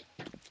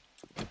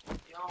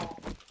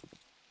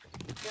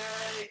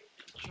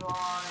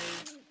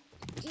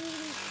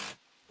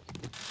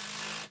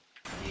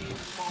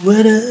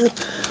 What up? I'm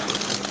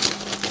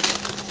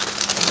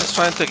just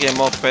trying to get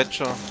more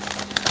petrol.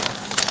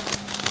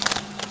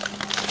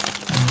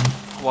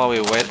 While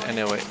we wait,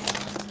 anyway.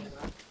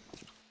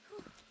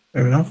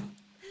 Fair enough.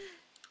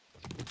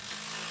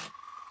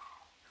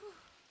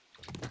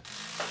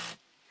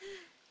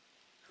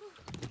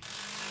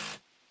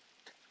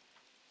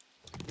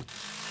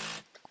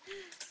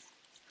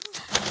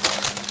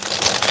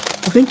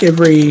 I think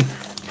every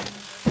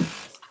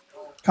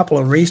couple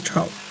of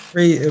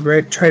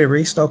trader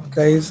restock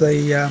days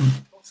they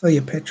sell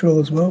you petrol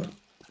as well.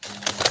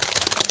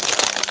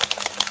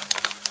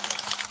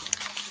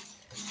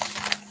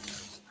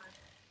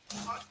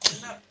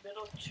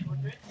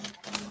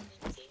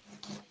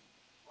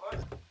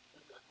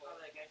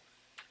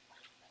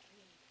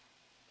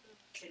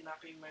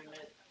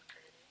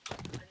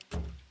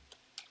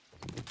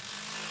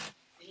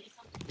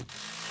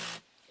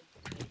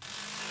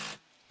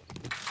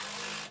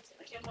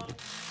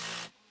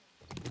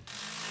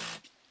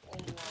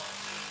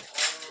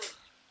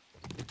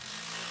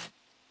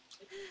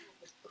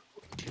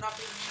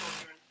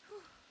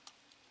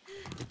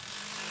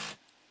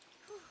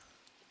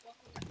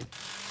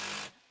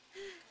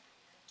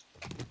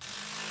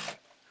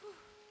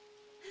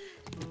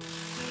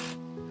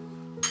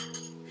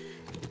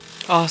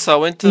 Oh, so I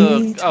went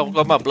to. I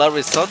got my blood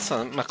results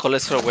and my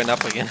cholesterol went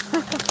up again.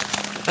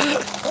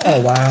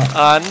 Oh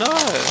wow! No.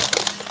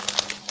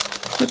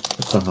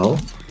 What the hell?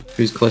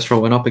 Whose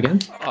cholesterol went up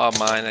again? Oh,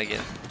 mine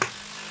again.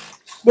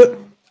 What?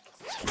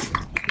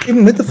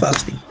 Even with the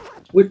fasting?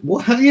 Wait,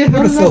 what? Yeah, how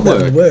I does thought that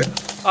that would work?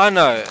 work. I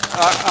know.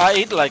 I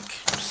eat like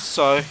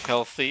so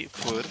healthy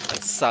food,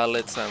 like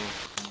salads and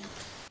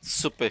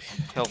super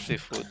healthy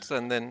foods,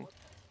 and then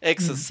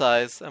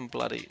exercise and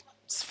bloody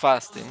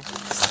fasting.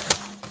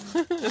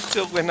 It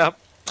still went up.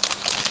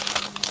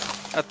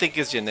 I think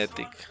it's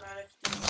genetic.